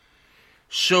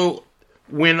 So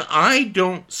when I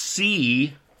don't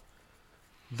see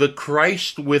the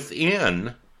Christ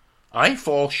within, I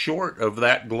fall short of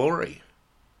that glory.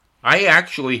 I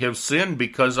actually have sinned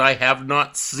because I have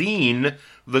not seen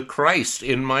the Christ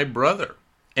in my brother.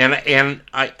 And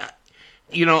I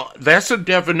that's a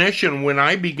definition. When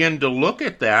I begin to look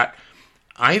at that,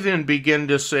 I then begin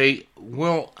to say,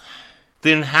 well,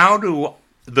 then how do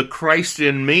the Christ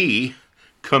in me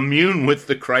commune with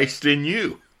the Christ in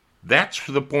you? That's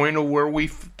the point of where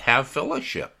we have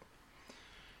fellowship.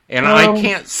 And I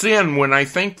can't sin when I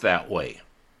think that way.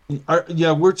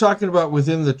 Yeah, we're talking about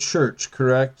within the church,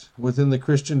 correct? Within the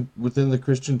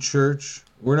Christian church.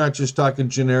 We're not just talking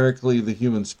generically the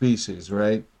human species,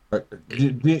 right?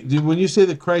 When you say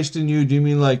the Christ in you, do you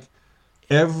mean like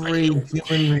every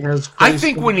human has Christ? I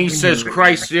think when he says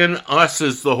Christ in us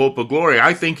is the hope of glory,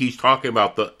 I think he's talking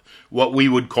about what we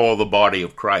would call the body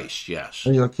of Christ, yes.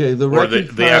 Okay, or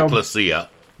the ecclesia.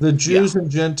 The Jews and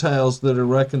Gentiles that are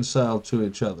reconciled to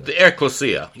each other. The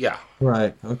ecclesia, yeah.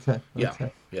 Right, okay. Yeah.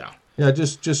 Yeah,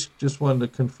 just wanted to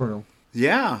confirm.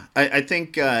 Yeah, I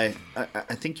think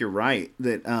you're right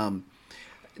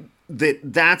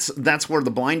that's where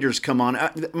the blinders come on.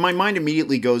 My mind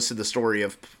immediately goes to the story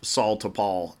of Saul to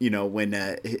Paul.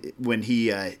 When he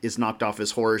is knocked off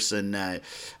his horse, and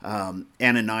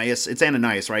Ananias, it's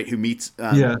Ananias, right? Who meets,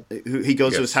 who he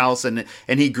goes to his house, and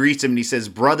he greets him, and he says,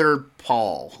 "Brother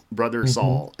Paul, brother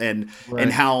Saul," and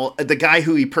how the guy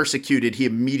who he persecuted, he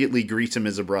immediately greets him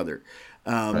as a brother.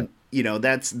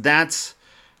 That's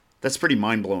pretty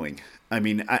mind blowing. I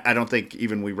mean, I don't think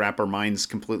even we wrap our minds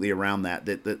completely around that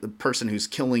the person who's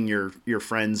killing your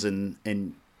friends and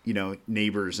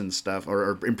neighbors and stuff,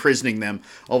 or imprisoning them,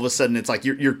 all of a sudden it's like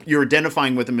you're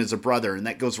identifying with them as a brother, and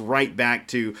that goes right back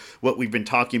to what we've been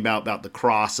talking about the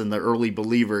cross and the early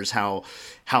believers, how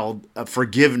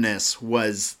forgiveness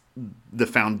was the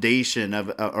foundation of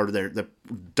or the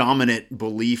dominant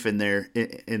belief in their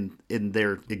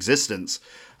existence.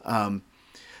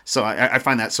 So I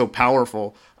find that so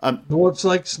powerful. Well, it's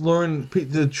like, Loren,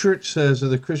 the church says, or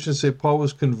the Christians say, Paul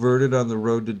was converted on the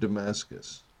road to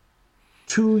Damascus.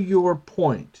 To your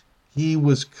point, he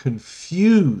was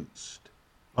confused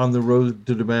on the road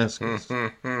to Damascus.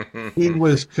 He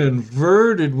was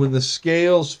converted when the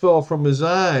scales fell from his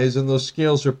eyes, and those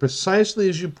scales are precisely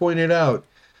as you pointed out.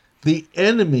 The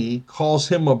enemy calls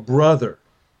him a brother.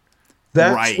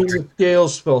 That's when the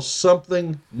scales fell.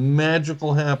 Something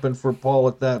magical happened for Paul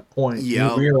at that point.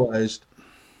 Yep. He realized,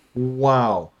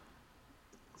 wow,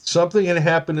 something had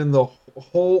happened in the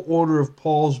whole order of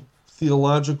Paul's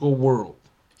theological world.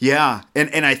 Yeah,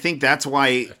 and I think that's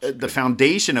why the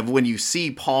foundation of when you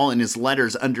see Paul in his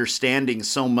letters understanding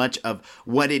so much of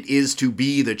what it is to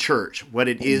be the church, what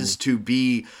it is to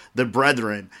be the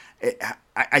brethren,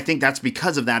 I think that's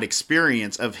because of that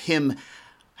experience of him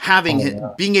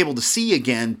being able to see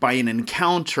again by an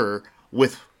encounter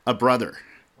with a brother.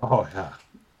 Oh, yeah.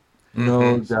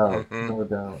 No doubt. No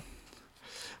doubt.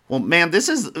 Well, man,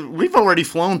 we've already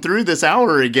flown through this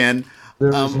hour again.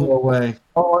 There's no way.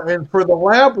 Oh, and for the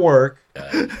lab work.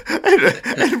 and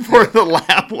for the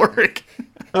lab work.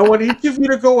 I want each of you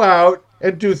to go out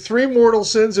and do 3 mortal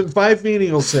sins and 5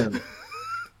 venial sins.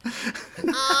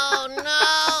 Oh,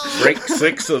 no. Rank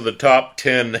 6 of the top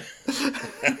 10.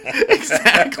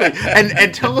 Exactly.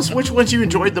 And tell us which ones you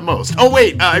enjoyed the most. Oh,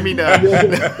 wait.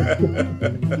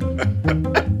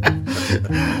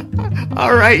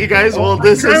 All right, you guys. Well,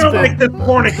 this has been... like this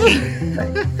morning.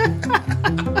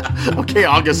 Okay,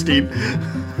 Augustine.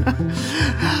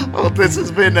 Well, this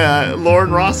has been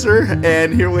Loren Rosser,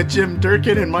 and here with Jim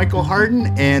Durkin and Michael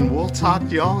Harden, and we'll talk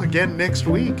to y'all again next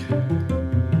week.